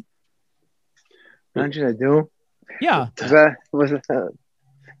 right? Dungeon of Doom. Yeah. Was it the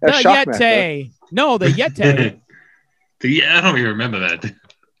Yeti? No, the Yeti. I don't even remember that.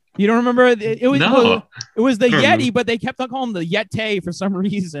 You don't remember? It was the Yeti, remember. but they kept on calling him the Yeti for some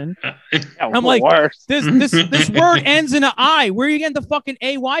reason. I'm like, like, this word ends in an I. Where are you getting the fucking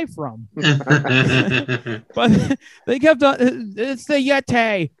AY from? But they kept on. It's the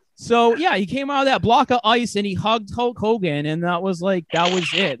Yeti. So yeah, he came out of that block of ice and he hugged Hulk Hogan, and that was it.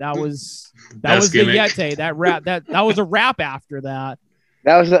 That was the Yeti. That rap. That was a rap after that.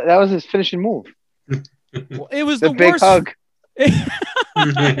 That was his finishing move. Well, it was the big worst hug.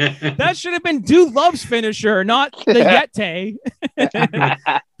 That should have been Dude Love's finisher, not the Yeti.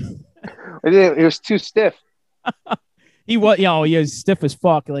 It was too stiff. He was stiff as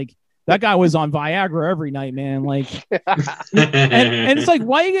fuck. Like that guy was on Viagra every night, man. Like, and it's like,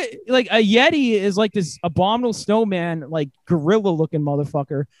 why you get like a Yeti is like this abominable snowman, like gorilla looking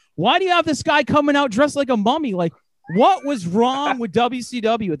motherfucker. Why do you have this guy coming out dressed like a mummy? Like, what was wrong with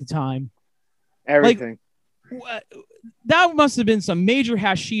WCW at the time? Everything. Like, that must have been some major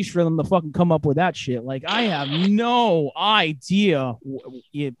hashish for them to fucking come up with that shit. Like, I have no idea.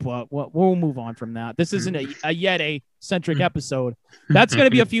 But we'll move on from that. This isn't a Yeti-centric episode. That's going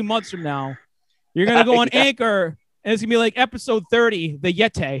to be a few months from now. You're going to go on Anchor, and it's going to be like episode 30, the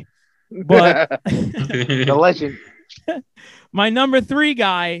Yeti. But the legend. My number 3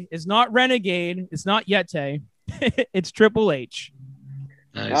 guy is not Renegade. It's not Yeti. It's Triple H.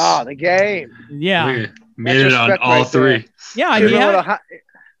 Nice. Oh, the game. Yeah. We made it on all three. Yeah, should have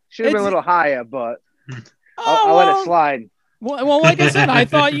been a little higher, but I'll let it slide. Well, like I said, I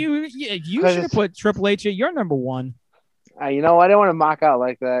thought you should have put Triple H at your number 1. You know, I didn't want to mock out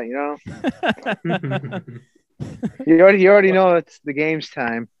like that. You know, you already know it's the game's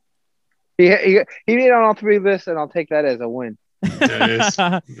time. He made on all 3 lists, and I'll take that as a win. That's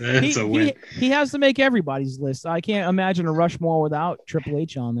a win. He has to make everybody's list. I can't imagine a Rushmore without Triple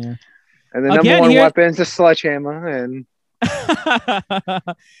H on there. And the number 1 weapon's a sledgehammer. And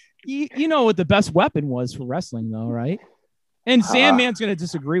you know what the best weapon was for wrestling, though, right? And Sandman's going to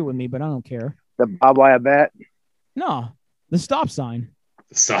disagree with me, but I don't care. The barbed wire bat? No, the stop sign.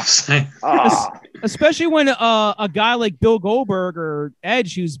 The stop sign. Especially when a guy like Bill Goldberg or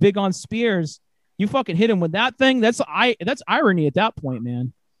Edge, who's big on spears, you fucking hit him with that thing. That's irony at that point,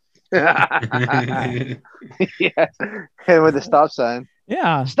 man. Yeah, and with the stop sign.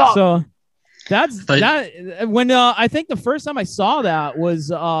 Yeah, stop. So that when I think the first time I saw that was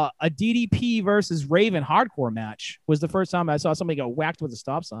a DDP versus Raven hardcore match was the first time I saw somebody get whacked with a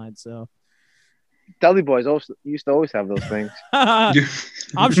stop sign. So Dudley Boys used to always have those things.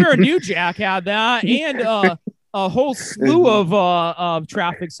 I'm sure New Jack had that, and a whole slew of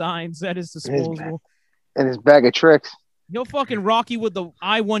traffic signs at his disposal. And his bag of tricks. You'll fucking Rocky with the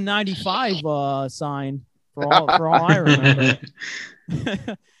I-195 sign for all I remember.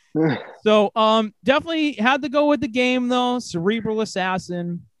 So definitely had to go with the game though. Cerebral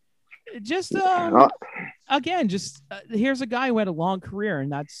Assassin. Just again, here's a guy who had a long career,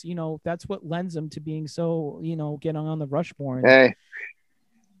 and that's what lends him to being so getting on the Rushmore. Hey.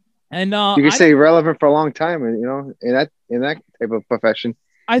 And you can say relevant for a long time, in that type of profession.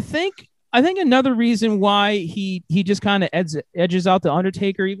 I think another reason why he just kind of edges out the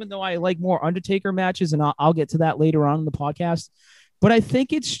Undertaker, even though I like more Undertaker matches, and I'll get to that later on in the podcast. But I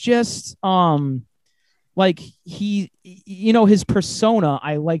think it's just like his persona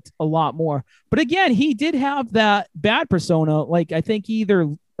I liked a lot more. But again, he did have that bad persona. Like I think either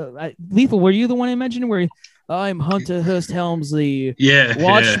Leethal, were you the one I mentioned where? I'm Hunter Hearst Helmsley.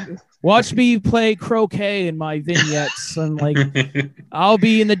 Yeah. Watch me play croquet in my vignettes, and like I'll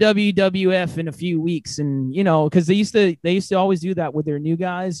be in the WWF in a few weeks, and because they used to always do that with their new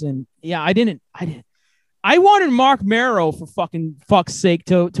guys, and yeah, I wanted Mark Marrow for fuck's sake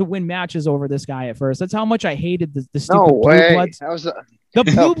to win matches over this guy at first. That's how much I hated the stupid Blue Bloods. That was the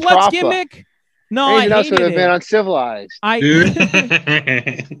Blue Bloods gimmick. No, I hated it. Would have been uncivilized.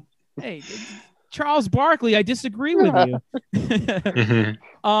 Hey, Charles Barkley, I disagree with you.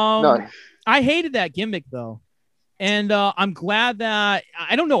 No. I hated that gimmick though, And I'm glad that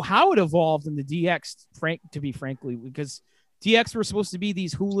I don't know how it evolved in the DX, to be frankly, because DX were supposed to be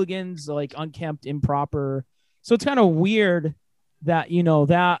these hooligans, like unkempt, improper. So it's kind of weird that,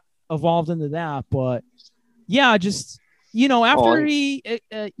 that evolved into that. But yeah, just, after he,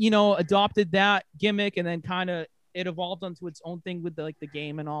 adopted that gimmick and then kind of it evolved onto its own thing with the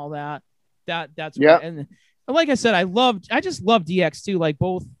game and all that. That's yeah. And like I said, I just love DX too, like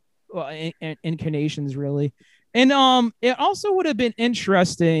both incarnations really. And it also would have been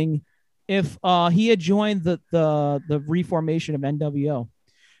interesting if he had joined the reformation of NWO,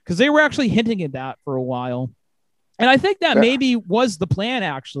 because they were actually hinting at that for a while, and I think that maybe was the plan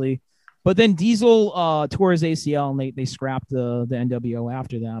actually. But then Diesel tore his ACL and they scrapped the NWO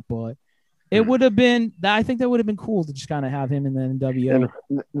after that. But it would have been that I think that would have been cool to just kind of have him in the NWO.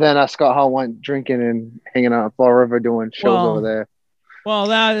 And then Scott Hall went drinking and hanging out at Fall River doing shows over there. Well,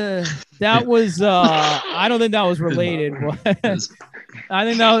 that was I don't think that was related. But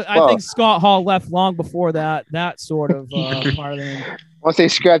I think Scott Hall left long before that sort of part of it. Once they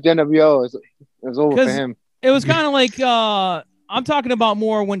scrapped NWO, it was over for him. It was kind of like I'm talking about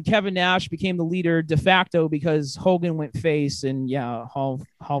more when Kevin Nash became the leader de facto because Hogan went face, and Hall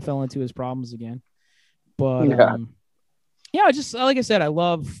fell into his problems again. But just like I said, I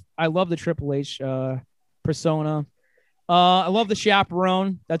love the Triple H persona. I love The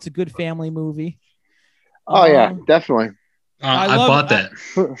Chaperone. That's a good family movie. Oh yeah, definitely. I bought that.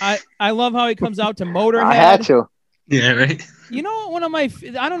 I love how he comes out to Motorhead. I had to. Yeah, right. One of my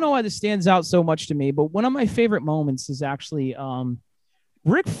I don't know why this stands out so much to me, but one of my favorite moments is actually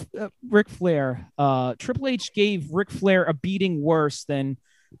Ric Flair. Triple H gave Ric Flair a beating worse than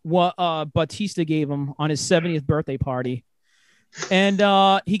what Batista gave him on his 70th birthday party.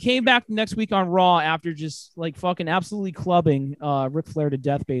 And he came back next week on Raw after just like fucking absolutely clubbing Ric Flair to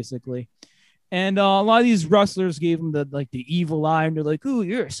death, basically. And a lot of these wrestlers gave him the evil eye, and they're like, "Ooh,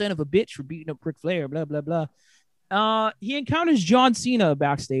 you're a son of a bitch for beating up Ric Flair." Blah blah blah. He encounters John Cena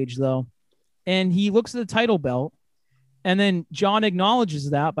backstage though, and he looks at the title belt, and then John acknowledges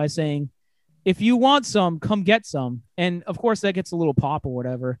that by saying, "If you want some, come get some." And of course, that gets a little pop or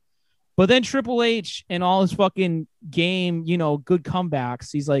whatever. But then Triple H and all his fucking game, good comebacks.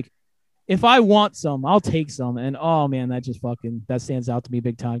 He's like, if I want some, I'll take some. And oh man, that stands out to me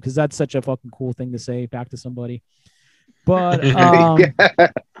big time because that's such a fucking cool thing to say back to somebody. But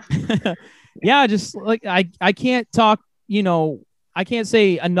just like I can't talk, I can't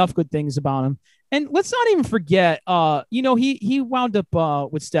say enough good things about him. And let's not even forget, he wound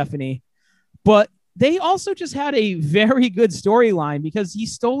up with Stephanie, but they also just had a very good storyline because he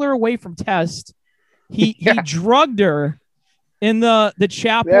stole her away from Test. He drugged her in the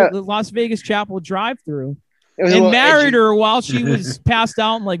chapel, the Las Vegas chapel drive-through, and married her while she was passed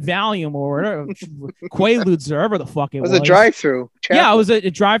out in like Valium or whatever, Quaaludes or whatever the fuck it was. It was a drive-through. Yeah, it was a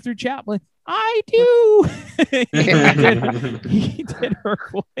drive-through chapel. I do. he did her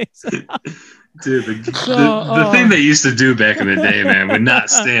voice. Dude, the thing they used to do back in the day, man, would not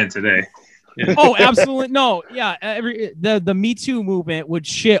stand today. Yeah. Oh, absolutely. No. Yeah. The Me Too movement would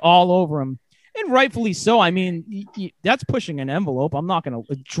shit all over him. And rightfully so. I mean, that's pushing an envelope. I'm not going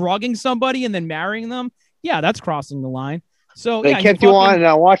to drugging somebody and then marrying them. Yeah, that's crossing the line. So they kept you on, and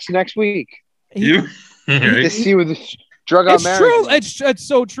I'll watch next week. To see with the drug out marriage. It's true. It's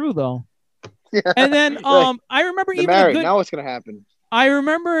so true though. Yeah. And then I remember now what's going to happen. I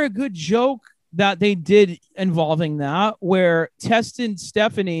remember a good joke that they did involving that, where Test and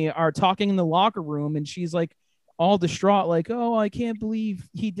Stephanie are talking in the locker room, and she's like all distraught, like, "Oh, I can't believe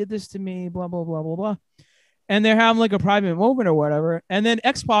he did this to me," blah blah blah blah blah. And they're having like a private moment or whatever. And then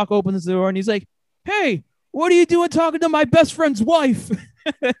X-Pac opens the door and he's like, "Hey, what are you doing talking to my best friend's wife?"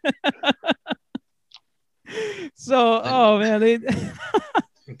 So, oh man,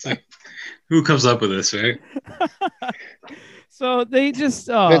 it's like, who comes up with this, right? So they just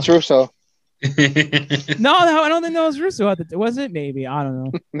Vince Russo. No, I don't think that was Russo. Was it? Maybe, I don't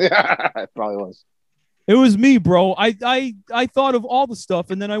know. Yeah, it probably was. It was me, bro. I thought of all the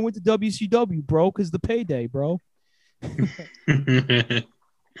stuff, and then I went to WCW, bro, because the payday, bro.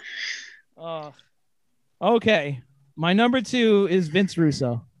 Okay, my number 2 is Vince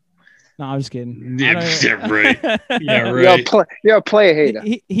Russo. No, I'm just kidding. Yeah, right. Yeah, right. You're a player hater.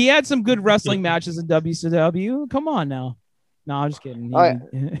 He had some good wrestling matches in WCW. Come on now. No, I'm just kidding.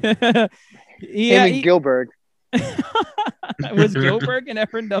 Him and Gilbert. Was Gilbert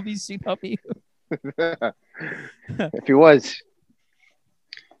ever in WCW? If he was,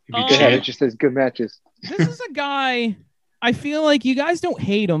 they had just as good matches. This is a guy, I feel like you guys don't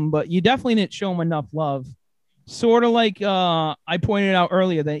hate him, but you definitely didn't show him enough love. Sort of like I pointed out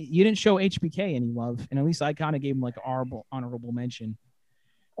earlier that you didn't show HBK any love, and at least I kind of gave him like an honorable mention.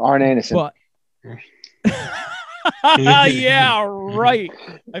 Arn Anderson. But yeah, right.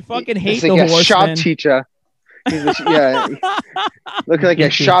 I fucking hate the horseman. Shop teacher. Yeah, look like a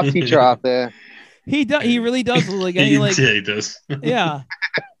shop teacher out there. He does. He really does look like. He does. Yeah.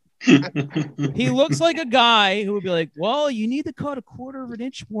 He looks like a guy who would be like, "Well, you need to cut a quarter of an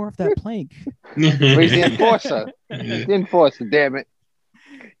inch more off that plank." But he's the enforcer. He's the enforcer. Damn it.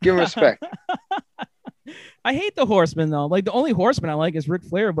 Give him respect. I hate the Horseman though. Like the only Horseman I like is Ric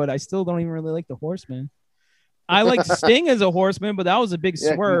Flair, but I still don't even really like the Horseman. I like Sting as a Horseman, but that was a big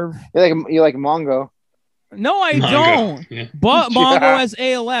swerve. You like Mongo? No, I don't. Yeah. But Mongo has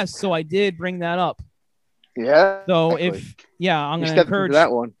ALS, so I did bring that up. Yeah. So I'm gonna encourage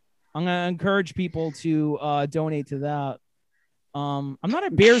that one. I'm gonna encourage people to donate to that. I'm not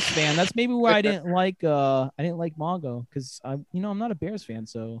a Bears fan. That's maybe why I didn't like Mongo because I'm not a Bears fan.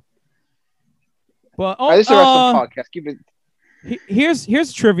 So, but this is a wrestling podcast. Keep it.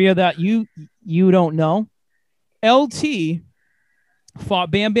 Here's trivia that you don't know. LT fought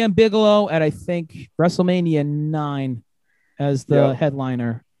Bam Bam Bigelow at I think WrestleMania 9 as the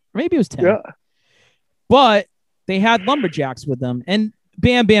headliner. Maybe it was 10. Yeah. But they had lumberjacks with them, and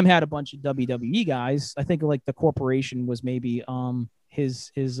Bam Bam had a bunch of WWE guys. I think like the corporation was maybe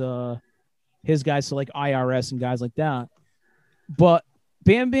his guys, so like IRS and guys like that. But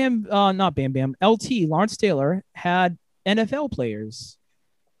not Bam Bam, LT Lawrence Taylor had NFL players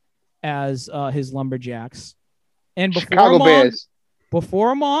as his lumberjacks, and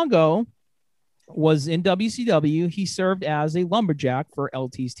before Mongo was in WCW, he served as a lumberjack for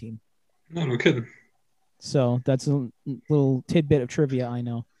LT's team. No kidding. So that's a little tidbit of trivia I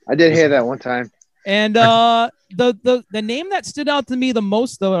know. I did hear that one time. And the name that stood out to me the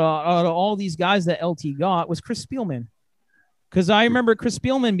most out of all these guys that LT got was Chris Spielman. Because I remember Chris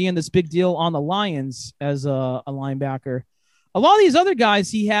Spielman being this big deal on the Lions as a linebacker. A lot of these other guys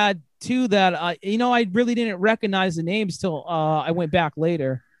he had too that I really didn't recognize the names till I went back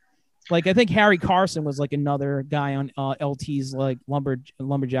later. Like I think Harry Carson was like another guy on LT's like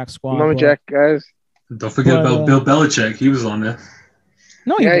lumberjack squad. Lumberjack guys. Don't forget about Bill Belichick. He was on there.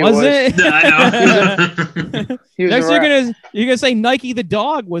 No, he wasn't. Yeah, I know. Next, you're gonna say Nike the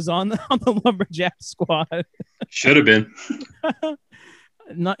dog was on the lumberjack squad. Should have been.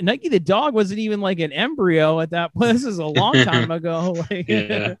 Nike the dog wasn't even like an embryo at that point. This is a long time ago.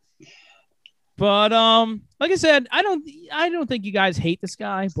 Yeah. But like I said, I don't think you guys hate this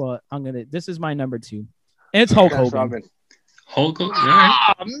guy, but this is my number 2, and it's Hulk Hogan. Hulk Hogan.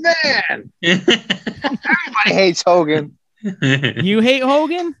 Oh man! Everybody hates Hogan. You hate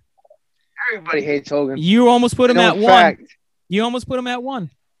Hogan? Everybody hates Hogan. You almost put him at 1. You almost put him at 1.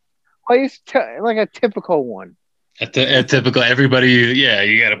 Well, he's like a typical one. A typical everybody. Yeah,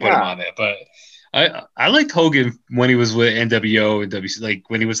 you got to put him on there. But I liked Hogan when he was with NWO and WC, like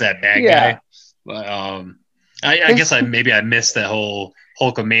when he was that bad guy. But I guess I missed that whole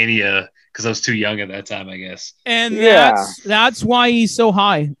Hulkamania because I was too young at that time, I guess. And that's why he's so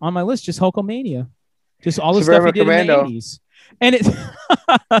high on my list. Just Hulkamania, just all the stuff he did in the 80s. And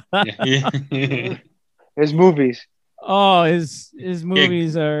it's his movies. Oh, his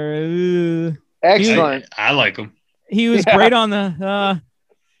movies are excellent. I like them. He was great on the.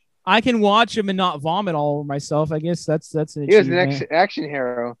 I can watch him and not vomit all over myself. I guess that's an. He was an action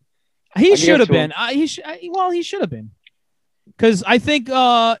hero. He should have been. He should have been. Because I think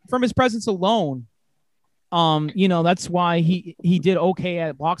from his presence alone, that's why he did okay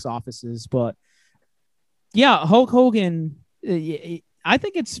at box offices. But yeah, Hulk Hogan, I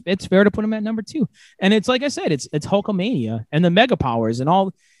think it's fair to put him at number 2. And it's like I said, it's Hulkamania and the Mega Powers and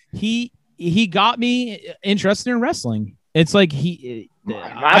all. He got me interested in wrestling. It's like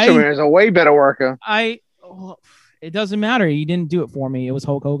Macho Man is a way better worker. It doesn't matter. He didn't do it for me. It was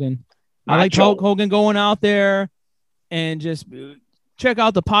Hulk Hogan. I liked Hulk Hogan going out there and just check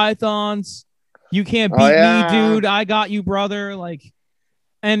out the Pythons. You can't beat me, dude. I got you, brother. Like,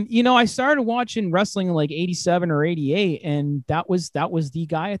 and I started watching wrestling in like 87 or 88, and that was the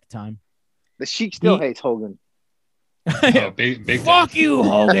guy at the time. The Sheik still hates Hogan. Big Fuck you,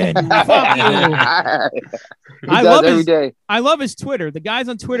 Hogan. Fuck you. I love his Twitter. The guy's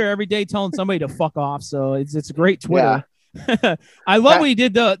on Twitter every day telling somebody to fuck off. So it's a great Twitter. Yeah. I love when he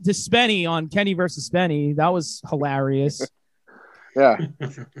did the Spenny on Kenny versus Spenny. That was hilarious. Yeah.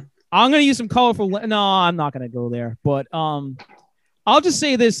 I'm gonna use some colorful. No, I'm not gonna go there. But I'll just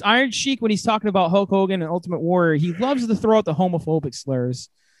say this: Iron Sheik, when he's talking about Hulk Hogan and Ultimate Warrior, he loves to throw out the homophobic slurs.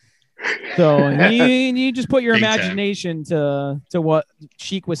 So you just put your Big time. imagination to what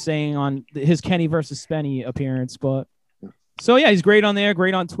Sheik was saying on his Kenny versus Spenny appearance. But so yeah, he's great on there,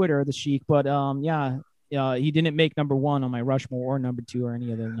 great on Twitter, the Sheik. But he didn't make number 1 on my Rushmore or number 2 or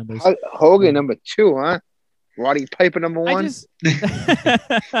any of the numbers. Hogan number 2, huh? Roddy Piper number 1. Put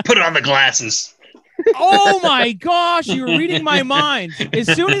it on the glasses. Oh my gosh, you were reading my mind. As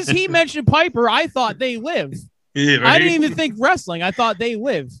soon as he mentioned Piper, I thought They Live. Yeah, right? I didn't even think wrestling. I thought They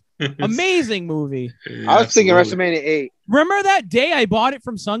Live. Amazing movie. I was thinking WrestleMania 8. Remember that day I bought it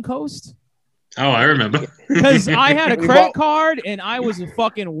from Suncoast? Oh, I remember. Because I had a credit card and I was a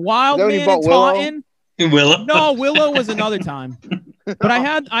fucking wild man in Taunton. Willow? No, Willow was another time. But I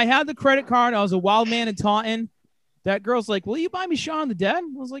had the credit card. I was a wild man in Taunton. That girl's like, "Will you buy me Shaun of the Dead?" I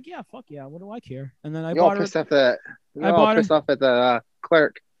was like, "Yeah, fuck yeah. What do I care?" And then I bought her. Pissed off at the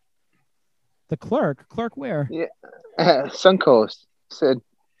clerk. The clerk? Clerk where? Yeah, Suncoast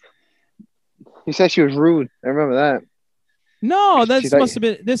he said she was rude. I remember that. No, this must have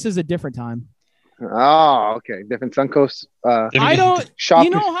been. This is a different time. Oh, okay, different Suncoast. I don't.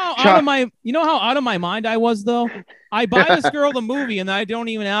 You know how out of my mind I was though. I buy this girl the movie and I don't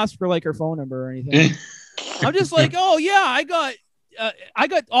even ask for like her phone number or anything. I'm just like, oh yeah, I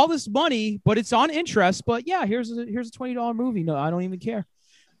got all this money, but it's on interest. But yeah, here's a $20 movie. No, I don't even care.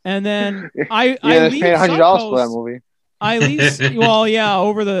 And then I leave $100 for that movie. I leave. Well, yeah,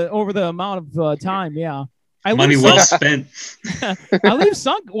 over the amount of time, yeah. Money well spent. I leave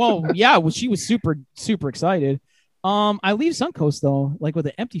Well, yeah, she was super super excited. I leave Suncoast though, like with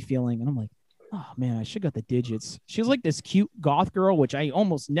an empty feeling, and I'm like, oh man, I should got the digits. She was like this cute goth girl, which I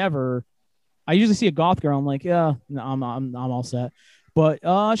almost never. I usually see a goth girl. I'm like, yeah, no, I'm all set. But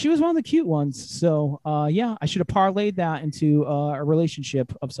she was one of the cute ones. So yeah, I should have parlayed that into a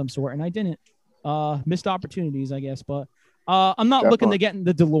relationship of some sort, and I didn't. Missed opportunities, I guess. But I'm not looking to get in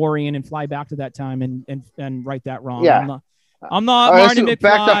the DeLorean and fly back to that time and right that wrong. Yeah. I'm not Marty McFly.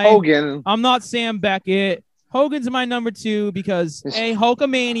 Back to Hogan. I'm not Sam Beckett. Hogan's my number 2 because A,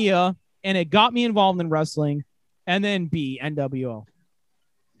 Hulkamania, and it got me involved in wrestling, and then B, NWO.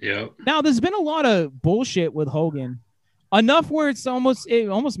 Yep. Now, there's been a lot of bullshit with Hogan. Enough where it almost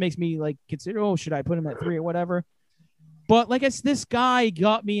makes me like consider, should I put him at 3 or whatever? But like this guy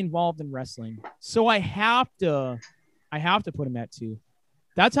got me involved in wrestling. So I have to put him at 2.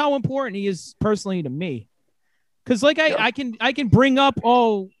 That's how important he is personally to me. Because like I can bring up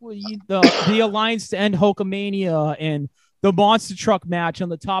the alliance to end Hulkamania and the monster truck match on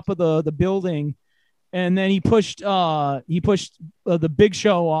the top of the building, and then he pushed the Big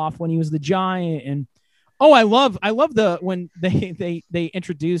Show off when he was the Giant, and I love when they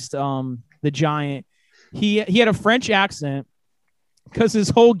introduced the Giant. He had a French accent because his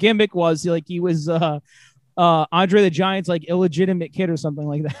whole gimmick was like he was Andre the Giant's like illegitimate kid or something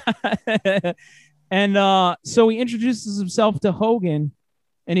like that. And so he introduces himself to Hogan,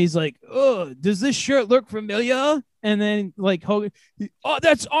 and he's like, "Oh, does this shirt look familiar?" And then like Hogan, "Oh,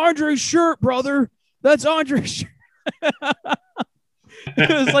 that's Andre's shirt, brother. That's Andre's shirt." It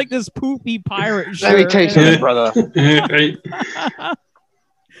was like this poofy pirate shirt. Let me tell you something, brother. Right.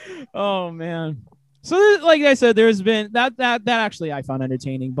 Oh man. So like I said, there's been that actually I found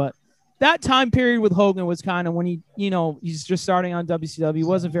entertaining, but that time period with Hogan was kind of when he's just starting on WCW,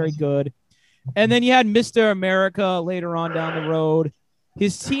 wasn't very good. And then you had Mr. America later on down the road.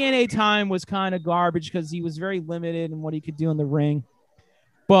 His TNA time was kind of garbage because he was very limited in what he could do in the ring.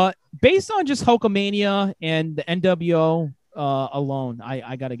 But based on just Hulkamania and the NWO alone,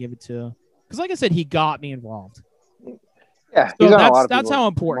 I got to give it to, because like I said, he got me involved. Yeah, so that's how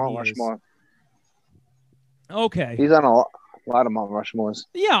important he is. Okay. He's on a lot of Mount Rushmores.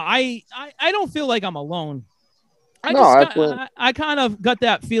 Yeah, I don't feel like I'm alone. I kind of got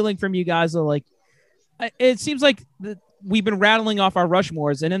that feeling from you guys. Like, it seems like we've been rattling off our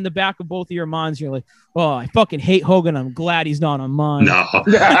Rushmores, and in the back of both of your minds, you're like, "Oh, I fucking hate Hogan. I'm glad he's not on mine." No.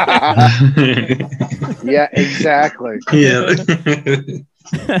 Yeah, exactly. Yeah.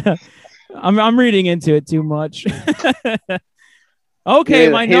 I'm reading into it too much. Okay,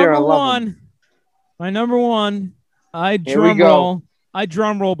 my number one. My number one. I drum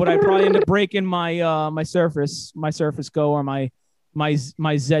roll, but I probably end up breaking my my Surface Go or my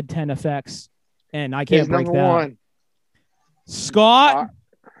Z10 FX, and I can't break that. Number one. Scott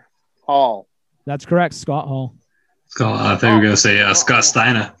Hall. That's correct, Scott Hall. I thought you were gonna say Scott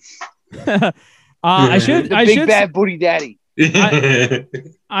Steiner. I should bad booty daddy.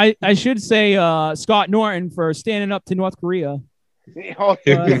 I should say Scott Norton for standing up to North Korea. Oh,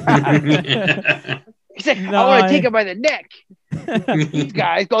 he said, "I want to take him by the neck." These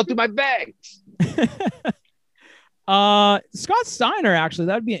guys go through my bags. Scott Steiner, actually,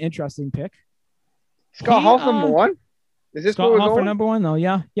 that'd be an interesting pick. Scott Hall's number one. Is this Scott where we're Hall for going? number one though?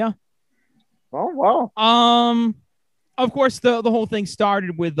 Yeah. Oh wow. Of course, the whole thing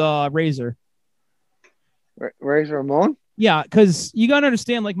started with Razor. Razor Ramon. Yeah, because you gotta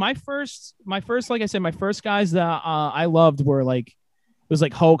understand, like my first, like I said, my first guys that I loved were like, it was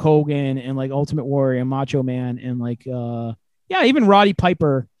like Hulk Hogan and like Ultimate Warrior and Macho Man and like yeah, even Roddy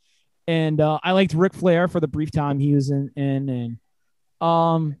Piper, and I liked Ric Flair for the brief time he was in and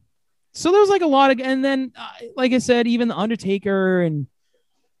so there was like a lot of, and then like I said, even the Undertaker, and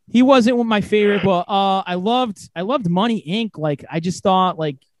he wasn't one of my favorite, but I loved Money Inc. Like I just thought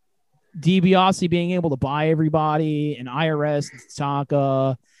like DiBiase being able to buy everybody, and IRS,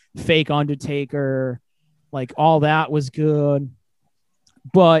 Taka, fake Undertaker, like all that was good.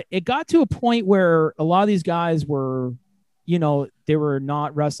 But it got to a point where a lot of these guys were, you know, they were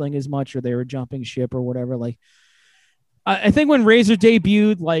not wrestling as much, or they were jumping ship or whatever. Like I think when Razor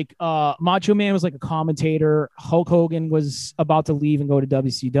debuted, like Macho Man was like a commentator. Hulk Hogan was about to leave and go to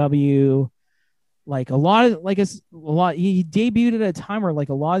WCW. Like a lot, he debuted at a time where like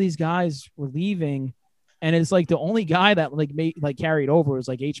a lot of these guys were leaving, and it's like the only guy that like made like carried over was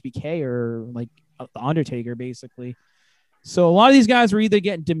like HBK or like the Undertaker basically. So a lot of these guys were either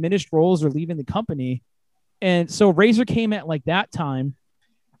getting diminished roles or leaving the company, and so Razor came at like that time.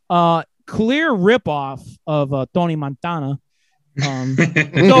 Clear ripoff of Tony Montana.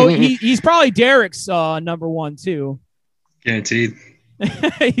 So he's probably Derek's number one too. Guaranteed.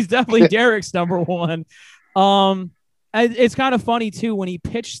 He's definitely Derek's number one. It's kind of funny too when he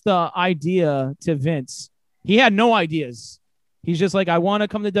pitched the idea to Vince. He had no ideas. He's just like, I want to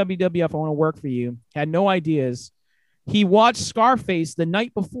come to WWF. I want to work for you. Had no ideas. He watched Scarface the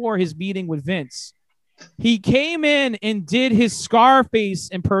night before his meeting with Vince. He came in and did his Scarface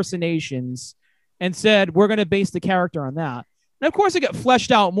impersonations and said, we're going to base the character on that. And of course, it got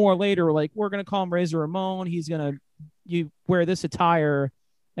fleshed out more later. Like, we're going to call him Razor Ramon. He's going to wear this attire.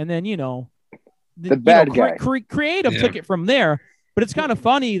 And then, you know, the bad guy. Creative took it from there. But it's kind of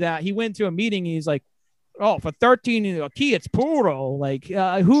funny that he went to a meeting and he's like, oh, for 13 key, it's puro. Like,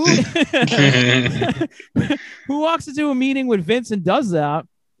 who walks into a meeting with Vince and does that?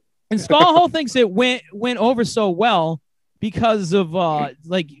 And Scott Hall thinks it went over so well because of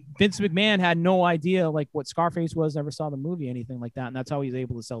like Vince McMahon had no idea like what Scarface was, never saw the movie, anything like that, and that's how he's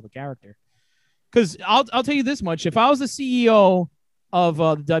able to sell the character. Because I'll tell you this much: if I was the CEO of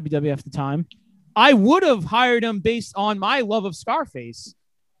the WWF at the time, I would have hired him based on my love of Scarface.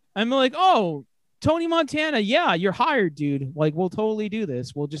 I'm like, oh, Tony Montana, yeah, you're hired, dude. Like, we'll totally do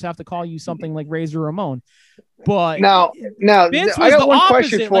this. We'll just have to call you something like Razor Ramon. But now, Vince I was got the one opposite.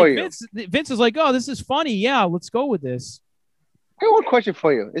 question for like, you. Vince is like, oh, this is funny. Yeah, let's go with this. I got one question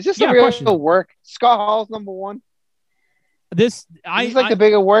for you. Is this a real work? Scott Hall's number one. This like the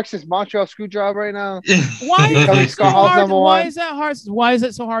bigger work since Montreal Screwjob right now. Why is that so hard? Why is that hard? Why is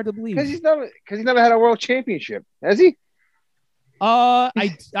it so hard to believe? Because he's never had a world championship, has he?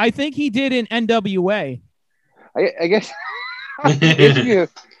 I think he did in NWA. I guess.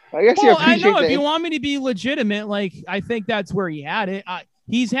 I guess I know if you want me to be legitimate, like I think that's where he had it.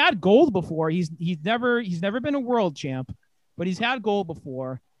 He's had gold before. He's never been a world champ, but he's had gold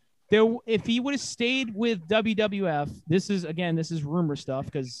before. If he would have stayed with WWF, this is rumor stuff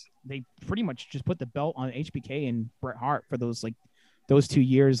because they pretty much just put the belt on HBK and Bret Hart for those 2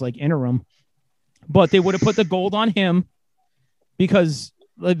 years like interim, but they would have put the gold on him because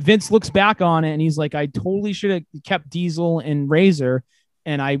Vince looks back on it and he's like, I totally should have kept Diesel and Razor,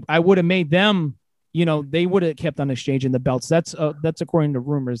 and I would have made them, you know, they would have kept on exchanging the belts. That's according to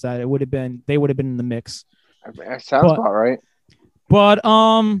rumors that they would have been in the mix. That sounds about right. But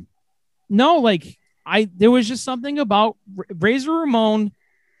no, like there was just something about Razor Ramon.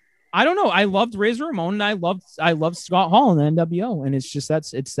 I don't know. I loved Razor Ramon and I loved Scott Hall in the NWO, and it's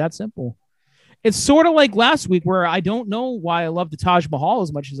that simple. It's sort of like last week where I don't know why I love the Taj Mahal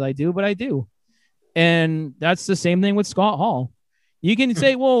as much as I do, but I do. And that's the same thing with Scott Hall. You can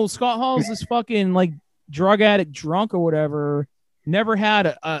say, well, Scott Hall's this fucking like drug addict drunk or whatever, never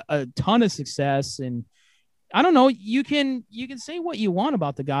had a ton of success. And I don't know, you can say what you want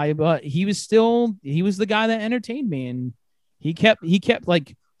about the guy, but he was the guy that entertained me. And he kept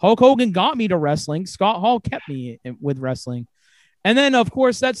like Hulk Hogan got me to wrestling. Scott Hall kept me with wrestling. And then of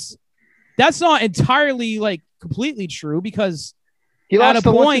course that's not entirely like completely true because he lost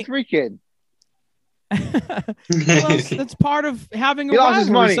the 1-2-3 kid. Well, that's part of having a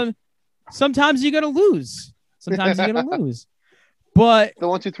rivalry. Sometimes you got to lose. But the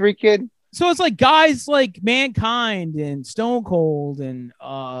 1-2-3 kid. So it's like guys like Mankind and Stone Cold and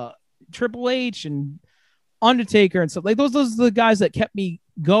Triple H and Undertaker and stuff like those are the guys that kept me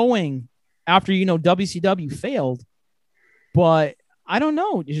going after, WCW failed. But I don't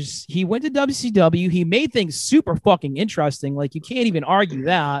know. He went to WCW. He made things super fucking interesting. Like, you can't even argue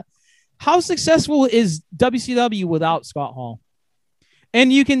that. How successful is WCW without Scott Hall?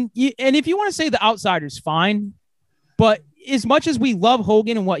 And and if you want to say the Outsiders, fine. But as much as we love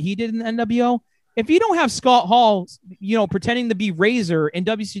Hogan and what he did in the NWO, if you don't have Scott Hall, pretending to be Razor in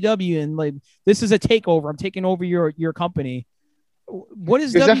WCW and like, this is a takeover, I'm taking over your company. What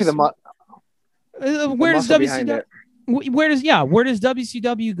is WCW? Where does WCW? Where does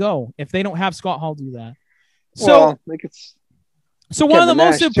WCW go if they don't have Scott Hall do that? So, one of the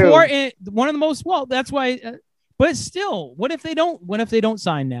most important, that's why. But still, what if they don't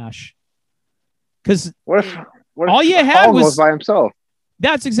sign Nash? Because what if all you had Hall was goes by himself?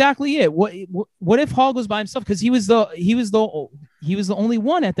 That's exactly it. What if Hall goes by himself? Because he was the only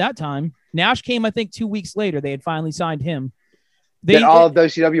one at that time. Nash came, I think, 2 weeks later. They had finally signed him. All of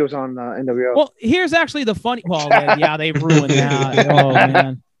WCW was on NWO. Well, here's actually the funny. Well, they ruined that. Oh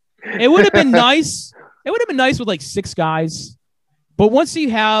man, it would have been nice. It would have been nice with like 6 guys, but once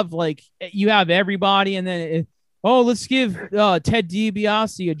you have everybody, and then let's give Ted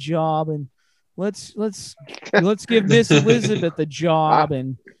DiBiase a job, and let's give Miss Elizabeth a job,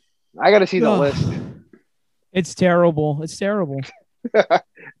 and I got to see the list. It's terrible. It's terrible.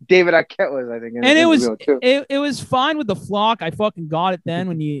 David Arquette was, I think, and it was fine with the flock. I fucking got it then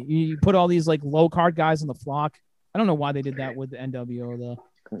when you put all these like low card guys in the flock. I don't know why they did that with the NWO though.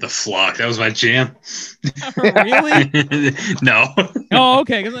 The flock, that was my jam. Really? No. Oh,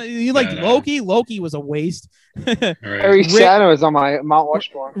 okay. You like Loki? Loki was a waste. Harry Saturn was on my Mount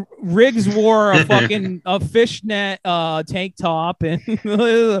Rushmore. Riggs wore a fishnet tank top and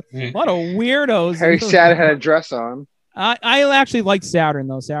a lot of weirdos. Harry Saturn had a dress on. I actually liked Saturn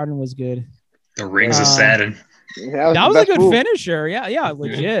though. Saturn was good. The Rings of Saturn. Yeah, that was a good finisher. Yeah,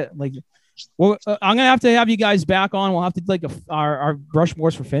 legit. Like, well, I'm gonna have you guys back on. We'll have to like our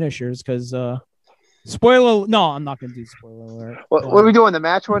Rushmores for finishers because spoiler. No, I'm not gonna do spoiler alert. What are we doing? The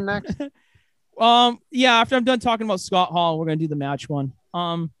match one next? Yeah. After I'm done talking about Scott Hall, we're gonna do the match one.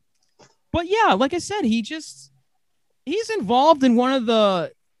 But yeah, like I said, he's involved in one of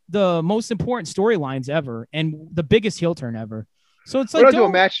the most important storylines ever and the biggest heel turn ever. So it's like, we're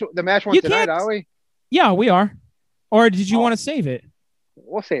gonna do the match one tonight, are we? Yeah, we are. Or did you want to save it?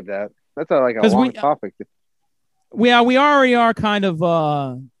 We'll save that. That's a long topic. We already are kind of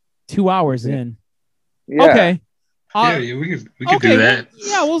 2 hours in. Yeah. Okay. We could do that.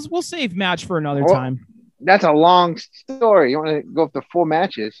 Yeah, we'll save match for another time. That's a long story. You want to go up to 4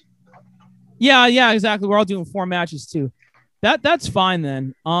 matches? Yeah, exactly. We're all doing 4 matches too. That's fine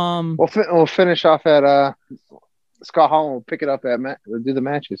then. We'll finish off at Scott Hall. And we'll pick it up we'll do the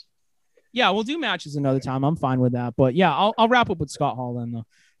matches. Yeah, we'll do matches another time. I'm fine with that. But yeah, I'll wrap up with Scott Hall then though.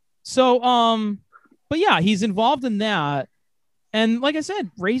 So but yeah, he's involved in that. And like I said,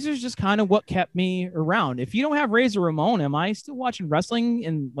 Razor's just kind of what kept me around. If you don't have Razor Ramon, am I still watching wrestling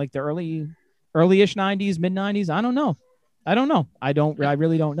in like the early-ish 90s, mid 90s? I don't know. I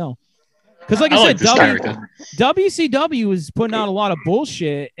really don't know. Because like I said, WCW was putting out a lot of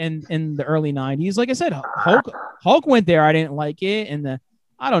bullshit in the early 90s. Like I said, Hulk went there. I didn't like it. And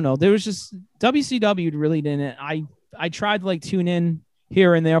I don't know. There was just WCW really didn't. I tried to like tune in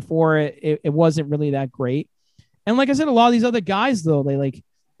here and there for it. It wasn't really that great. And like I said, a lot of these other guys though,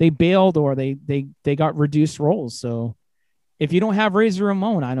 they bailed or they got reduced roles. So if you don't have Razor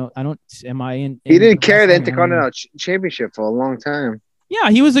Ramon, he didn't carry the Intercontinental Championship for a long time. Yeah,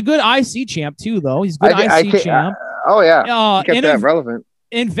 he was a good IC champ too, though. He's a good IC champ. Oh yeah, he kept that relevant.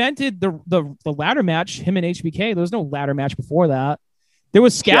 Invented the ladder match. Him and HBK. There was no ladder match before that. There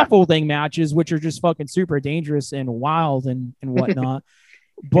was scaffolding matches, which are just fucking super dangerous and wild and whatnot.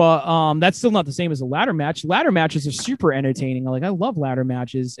 But that's still not the same as a ladder match. Ladder matches are super entertaining. I love ladder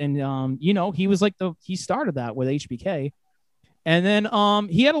matches, and he was he started that with HBK, and then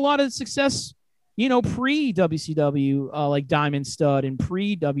he had a lot of success. Pre WCW, like Diamond Stud and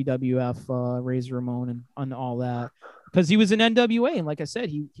pre WWF, Razor Ramon and all that, because he was in NWA. And like I said,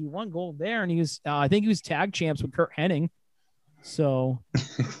 he won gold there. And he was, I think he was tag champs with Kurt Hennig. So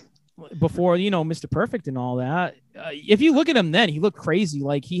before, Mr. Perfect and all that, if you look at him then, he looked crazy.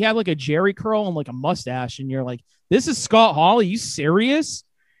 Like he had like a Jerry curl and like a mustache. And you're like, this is Scott Hall. Are you serious?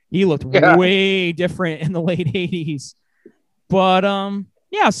 He looked way different in the late 80s. But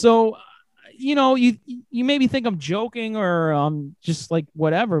yeah, so you maybe think I'm joking or just like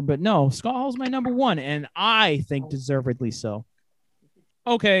whatever, but no, Scott Hall's my number 1, and I think deservedly so.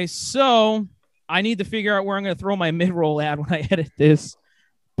 Okay, so I need to figure out where I'm going to throw my mid-roll ad when I edit this.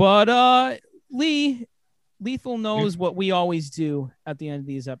 But Lee, Lethal knows what we always do at the end of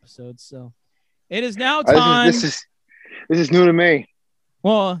these episodes. So it is now time. This is new to me.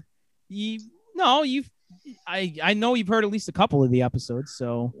 Well, I know you've heard at least a couple of the episodes,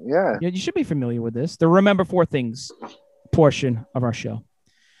 so yeah, you should be familiar with this. The Remember Four Things portion of our show.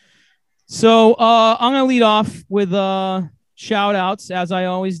 So I'm gonna lead off with shout outs as I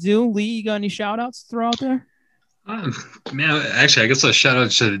always do. Lee, you got any shout outs to throw out there? Man, actually, I guess I'll shout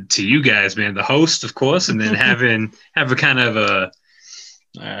out to you guys, man, the host, of course, and then have a kind of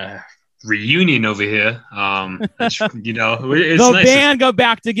a reunion over here. It's the nice band go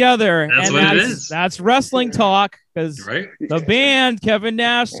back together. That's what it is. That's wrestling talk, because the band, Kevin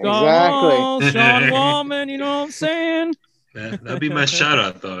Nash, exactly. Sean Wallman, you know what I'm saying? That'd be my shout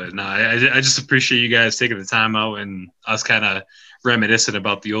out, though. No, I just appreciate you guys taking the time out and us kind of reminiscing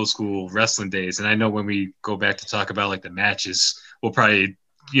about the old school wrestling days. And I know when we go back to talk about like the matches, we'll probably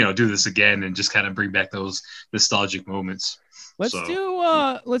do this again and just kind of bring back those nostalgic moments.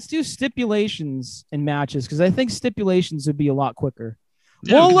 Let's do stipulations in matches, because I think stipulations would be a lot quicker.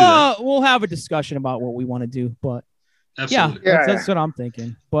 Yeah, we'll have a discussion about what we want to do, but absolutely. That's what I'm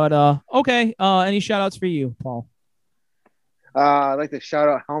thinking. But okay, any shout outs for you, Paul? I'd like to shout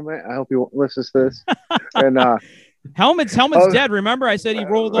out Helmet. I hope he listens to this. And Helmet's dead. Remember, I said he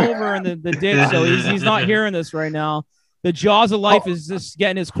rolled over in the ditch, so he's not hearing this right now. The jaws of life is just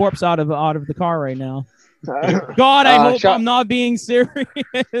getting his corpse out of the car right now. God, I hope I'm not being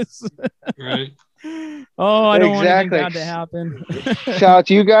serious. Right. Oh, I don't want anything bad to happen. Shout out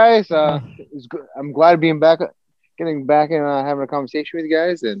to you guys. It's good. I'm glad being back, getting back and having a conversation with you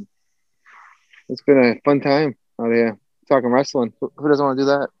guys, and it's been a fun time out here talking wrestling. Who doesn't want to do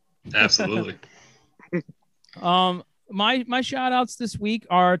that? Absolutely. My shout outs this week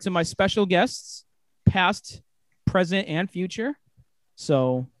are to my special guests, past, present, and future.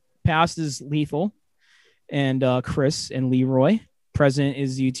 So past is Leethal and Chris and Leroy. Present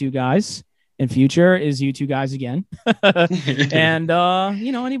is you two guys, and future is you two guys again. And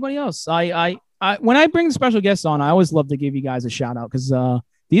anybody else. I when I bring special guests on, I always love to give you guys a shout out, because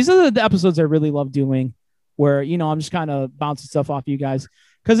these are the episodes I really love doing, where I'm just kind of bouncing stuff off you guys,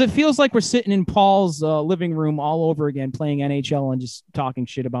 because it feels like we're sitting in Paul's living room all over again, playing NHL and just talking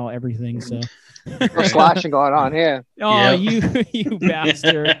shit about everything. So slashing going on here. Oh, yep. you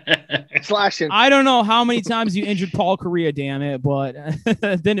bastard. Slashing. I don't know how many times you injured Paul Correa, damn it, but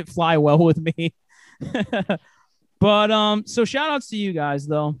didn't fly well with me. But so shout outs to you guys,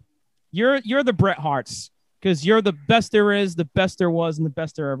 though. You're the Bret Harts, because you're the best there is, the best there was, and the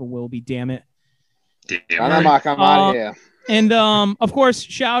best there ever will be, damn it. I'm out of here. And of course,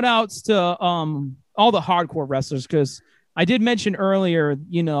 shout outs to all the hardcore wrestlers, because I did mention earlier,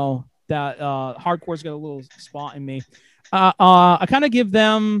 that hardcore's got a little spot in me. I kind of give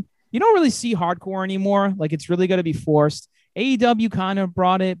them, you don't really see hardcore anymore. Like, it's really got to be forced. AEW kind of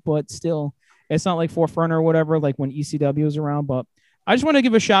brought it, but still, it's not like Forefront or whatever, like when ECW was around. But I just want to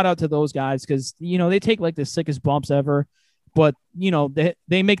give a shout out to those guys, because, they take like the sickest bumps ever, but,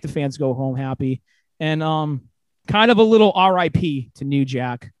 they make the fans go home happy. And kind of a little RIP to New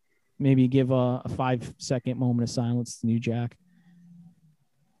Jack. Maybe give a 5-second moment of silence to New Jack.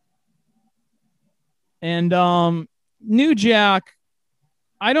 And New Jack,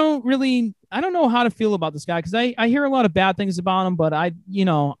 I don't know how to feel about this guy, because I hear a lot of bad things about him, but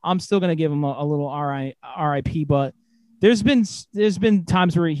I'm still going to give him a little RIP. But there's been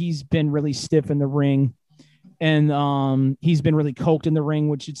times where he's been really stiff in the ring, and he's been really coked in the ring,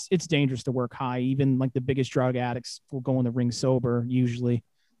 which it's dangerous to work high. Even like the biggest drug addicts will go in the ring sober, usually,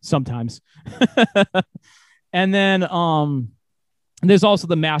 sometimes. And then there's also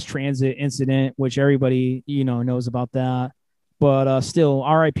the mass transit incident, which everybody knows about that. But still,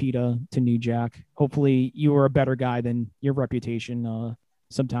 RIP to New Jack. Hopefully you were a better guy than your reputation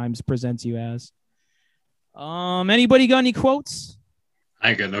sometimes presents you as. Anybody got any quotes? I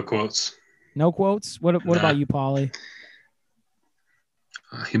ain't got no quotes. No quotes? What about you, Paulie?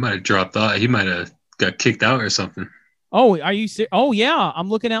 He might have dropped out. He might have got kicked out or something. Oh, are you serious? Oh, yeah. I'm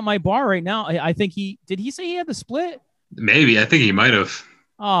looking at my bar right now. I think did he say he had the split? Maybe. I think he might have.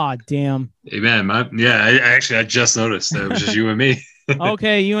 Oh, damn. Hey, man. I just noticed that it was just you and me.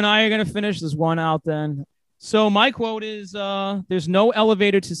 Okay. You and I are going to finish this one out then. So my quote is, there's no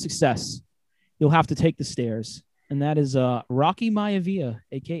elevator to success. You'll have to take the stairs. And that is Rocky Maivia,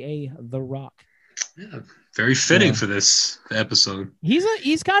 a.k.a. The Rock. Yeah, very fitting for this episode.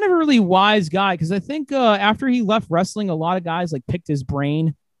 He's kind of a really wise guy, because I think after he left wrestling, a lot of guys like picked his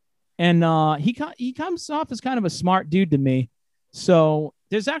brain, and he comes off as kind of a smart dude to me. So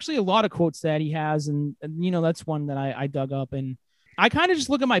there's actually a lot of quotes that he has, and that's one that I dug up, and I kind of just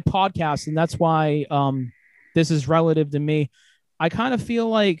look at my podcast, and that's why this is relative to me. I kind of feel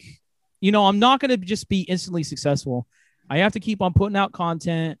like, I'm not going to just be instantly successful. I have to keep on putting out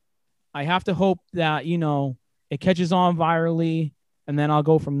content. I have to hope that, it catches on virally, and then I'll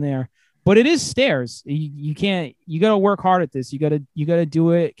go from there. But it is stairs. You can't, you got to work hard at this. You got to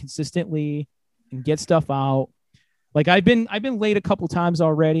do it consistently and get stuff out. Like I've been late a couple times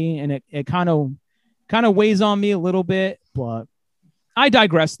already, and it kind of weighs on me a little bit, but I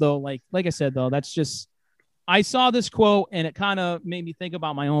digress though. Like I said, though, that's just, I saw this quote and it kind of made me think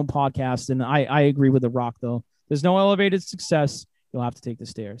about my own podcast. And I agree with The Rock though. There's no elevated success. You'll have to take the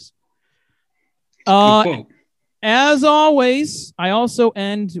stairs. As always, I also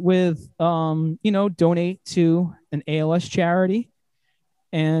end with, donate to an ALS charity.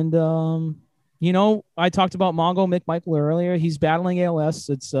 And, I talked about Mongo McMichael earlier. He's battling ALS.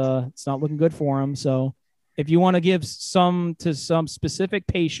 It's not looking good for him. So if you want to give some to some specific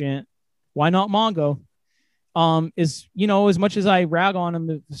patient, why not Mongo? As much as I rag on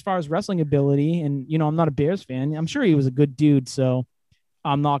him as far as wrestling ability, and, I'm not a Bears fan, I'm sure he was a good dude. So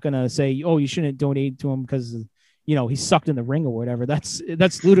I'm not going to say, oh, you shouldn't donate to him because, he sucked in the ring or whatever. That's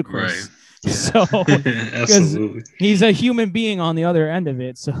ludicrous. Right. Yeah. So absolutely, he's a human being on the other end of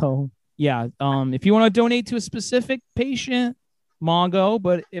it. So yeah. If you want to donate to a specific patient, Mongo,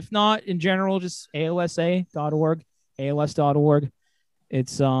 but if not, in general, just ALSA.org, ALS.org.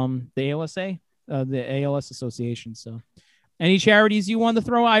 It's the ALSA, the ALS Association. So any charities you want to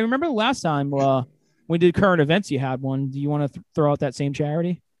throw? I remember the last time we did current events, you had one. Do you want to throw out that same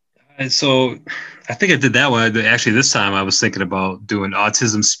charity? And so I think I did that one. Actually, this time I was thinking about doing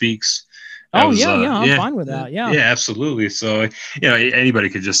Autism Speaks. I'm fine with that. Yeah, absolutely. So, anybody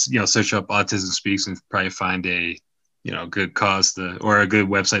could just, search up Autism Speaks and probably find a, good cause or a good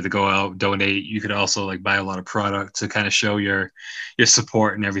website to go out, donate. You could also like buy a lot of product to kind of show your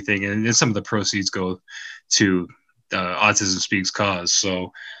support and everything. And some of the proceeds go to the Autism Speaks cause.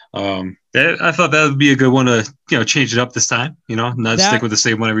 So, I thought that would be a good one to, change it up this time, not stick with the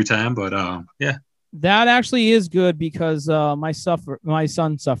same one every time, but yeah. That actually is good because my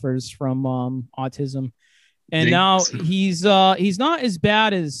son suffers from autism, and now he's not as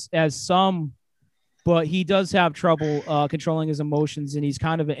bad as some, but he does have trouble controlling his emotions, and he's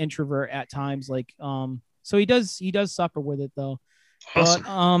kind of an introvert at times. So he does suffer with it though.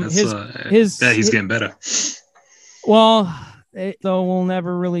 Awesome. But he's getting better. Well, though we'll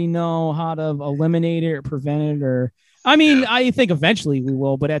never really know how to eliminate it or prevent it, I think eventually we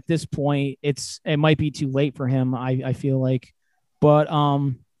will, but at this point it might be too late for him. I feel like, but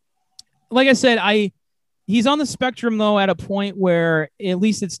like I said, he's on the spectrum though at a point where at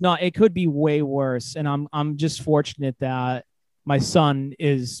least it could be way worse. And I'm just fortunate that my son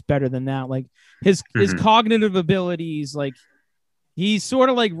is better than that. Like his cognitive abilities, like he's sort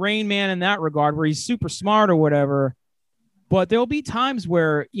of like Rain Man in that regard, where he's super smart or whatever, but there'll be times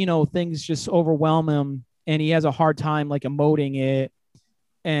where, things just overwhelm him. And he has a hard time like emoting it,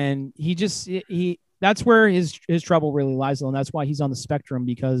 and that's where his trouble really lies, and that's why he's on the spectrum,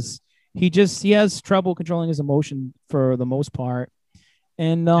 because he has trouble controlling his emotion for the most part,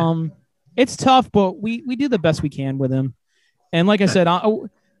 and it's tough, but we do the best we can with him. And like I said,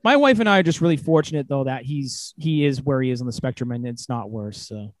 my wife and I are just really fortunate though that he is where he is on the spectrum, and it's not worse.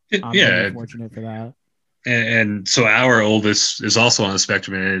 So I'm really fortunate for that. And so our oldest is also on the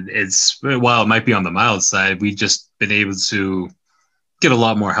spectrum, and while it might be on the mild side, we've just been able to get a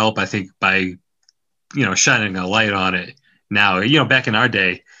lot more help, I think, by, shining a light on it now. Back in our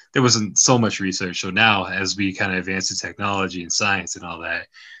day, there wasn't so much research. So now as we kind of advance in technology and science and all that,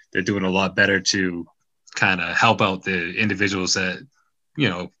 they're doing a lot better to kind of help out the individuals that,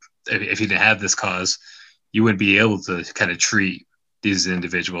 if you didn't have this cause, you wouldn't be able to kind of treat these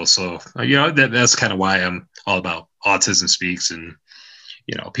individuals. So, that's kind of why I'm all about Autism Speaks and,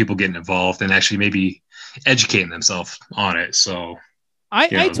 people getting involved and actually maybe educating themselves on it. So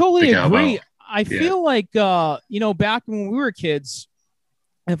I totally agree. I feel like, back when we were kids,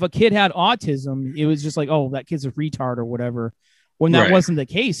 if a kid had autism, it was just like, oh, that kid's a retard or whatever. When that wasn't the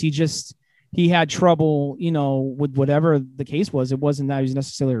case, he had trouble, with whatever the case was. It wasn't that he was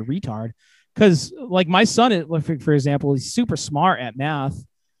necessarily a retard. Because like my son, for example, he's super smart at math,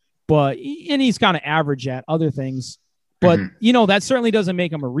 and he's kind of average at other things. But, that certainly doesn't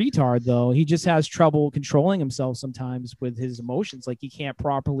make him a retard, though. He just has trouble controlling himself sometimes with his emotions. Like he can't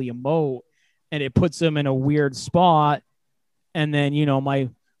properly emote, and it puts him in a weird spot. And then,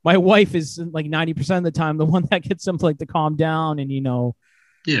 my wife is like 90% of the time the one that gets him to calm down and,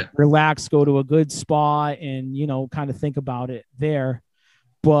 relax, go to a good spot and, kind of think about it there.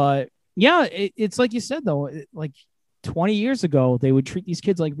 But yeah, it's like you said, though, like 20 years ago, they would treat these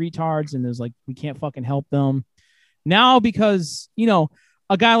kids like retards, and there's like, we can't fucking help them. Now, because, you know,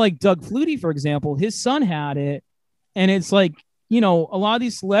 a guy like Doug Flutie, for example, his son had it, and it's like, you know, a lot of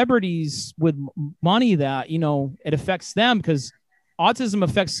these celebrities with money that, you know, it affects them because autism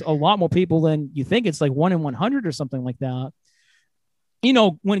affects a lot more people than you think. It's like 1 in 100 or something like that. You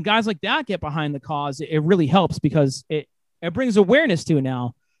know, when guys like that get behind the cause, it really helps because it brings awareness to it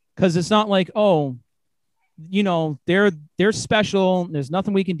now. Because it's not like, oh, you know, they're special. There's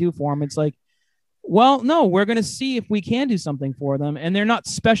nothing we can do for them. It's like, well, no, we're going to see if we can do something for them. And they're not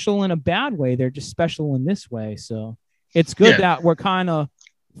special in a bad way. They're just special in this way. So it's good that we're kind of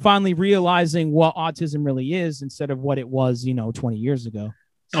finally realizing what autism really is instead of what it was, you know, 20 years ago.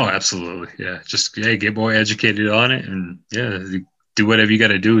 So. Oh, absolutely. Yeah. Just get more educated on it, and do whatever you got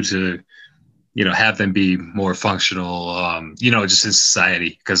to do to, you know, have them be more functional, you know, just in society.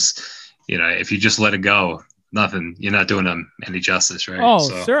 Because, you know, if you just let it go, you're not doing them any justice, right? Oh,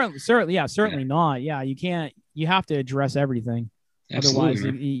 so, certainly. Yeah, certainly not. Yeah. You have to address everything. Absolutely,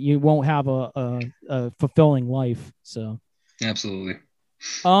 otherwise you won't have a fulfilling life. So absolutely.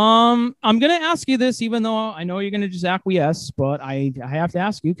 I'm gonna ask you this, even though I know you're gonna just acquiesce, but I have to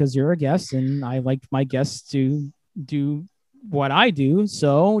ask you because you're a guest, and I like my guests to do what I do.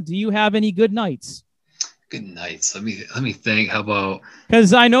 So, do you have any good nights? Good nights. Let me think. How about?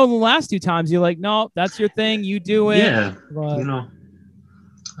 Because I know the last 2 times you're like, no, that's your thing. You do it. Yeah. But you know,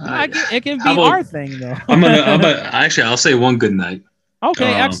 it can be our thing though. Actually, I'll say one good night.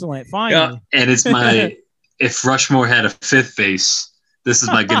 Okay, excellent. Fine. Yeah, and it's my if Rushmore had a 5th face. This is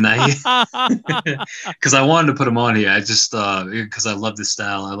my good night. Because I wanted to put him on here. I just because I love this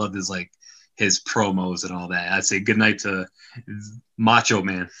style. I love his promos and all that. I'd say good night to Macho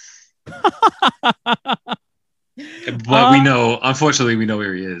Man. But unfortunately, we know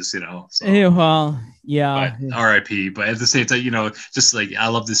where he is, you know. So. Well, yeah. But R.I.P. But at the same time, you know, just like I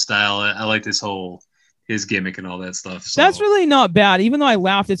love this style. I like his gimmick and all that stuff. So. That's really not bad. Even though I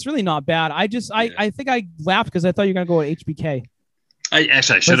laughed, it's really not bad. I think I laughed because I thought you were gonna go with HBK. I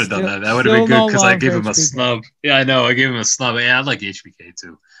should have done that. That would have been good because I gave him a snub. Yeah, I know. I gave him a snub. Yeah, I like HBK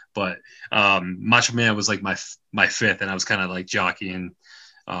too. But Macho Man was like my 5th, and I was kind of like jockeying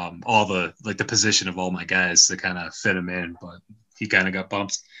all the position of all my guys to kind of fit him in, but he kind of got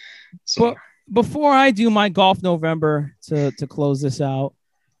bumped. So but before I do my golf November to close this out,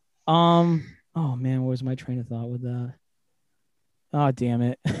 oh man, where's my train of thought with that? Oh, damn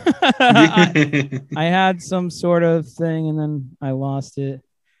it. I had some sort of thing and then I lost it.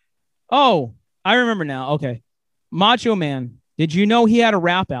 Oh, I remember now. Okay. Macho Man. Did you know he had a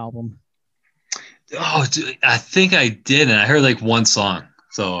rap album? Oh, dude, I think I did. And I heard like one song.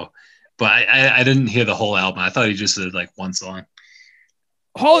 So, but I didn't hear the whole album. I thought he just did like one song.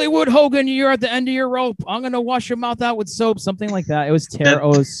 Hollywood Hogan, you're at the end of your rope. I'm going to wash your mouth out with soap. Something like that. It was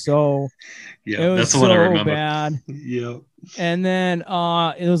terrible. It was so... Yeah, that's the one I remember. Bad. Yeah. And then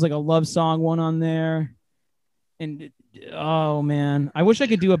it was like a love song one on there. And oh man, I wish I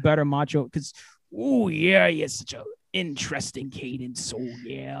could do a better Macho because he has such an interesting cadence. So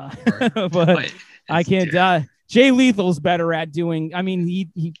yeah. But I can't Jay Lethal's better at doing, I mean,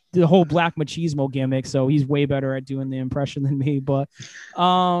 he the whole Black Machismo gimmick, so he's way better at doing the impression than me. But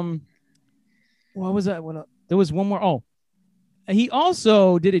what was that? There was one more. Oh. He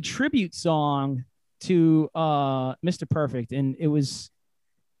also did a tribute song to Mr. Perfect, and it was,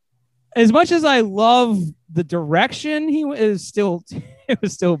 as much as I love the direction, it was still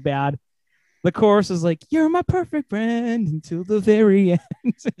bad. The chorus is like, "You're my perfect friend until the very end."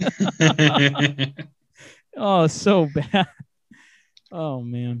 Oh, so bad. Oh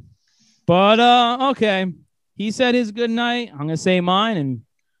man. But okay. He said his good night. I'm gonna say mine, and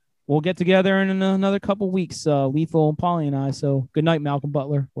we'll get together in another couple weeks, Leethal, Paulie, and I. So good night, Malcolm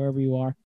Butler, wherever you are.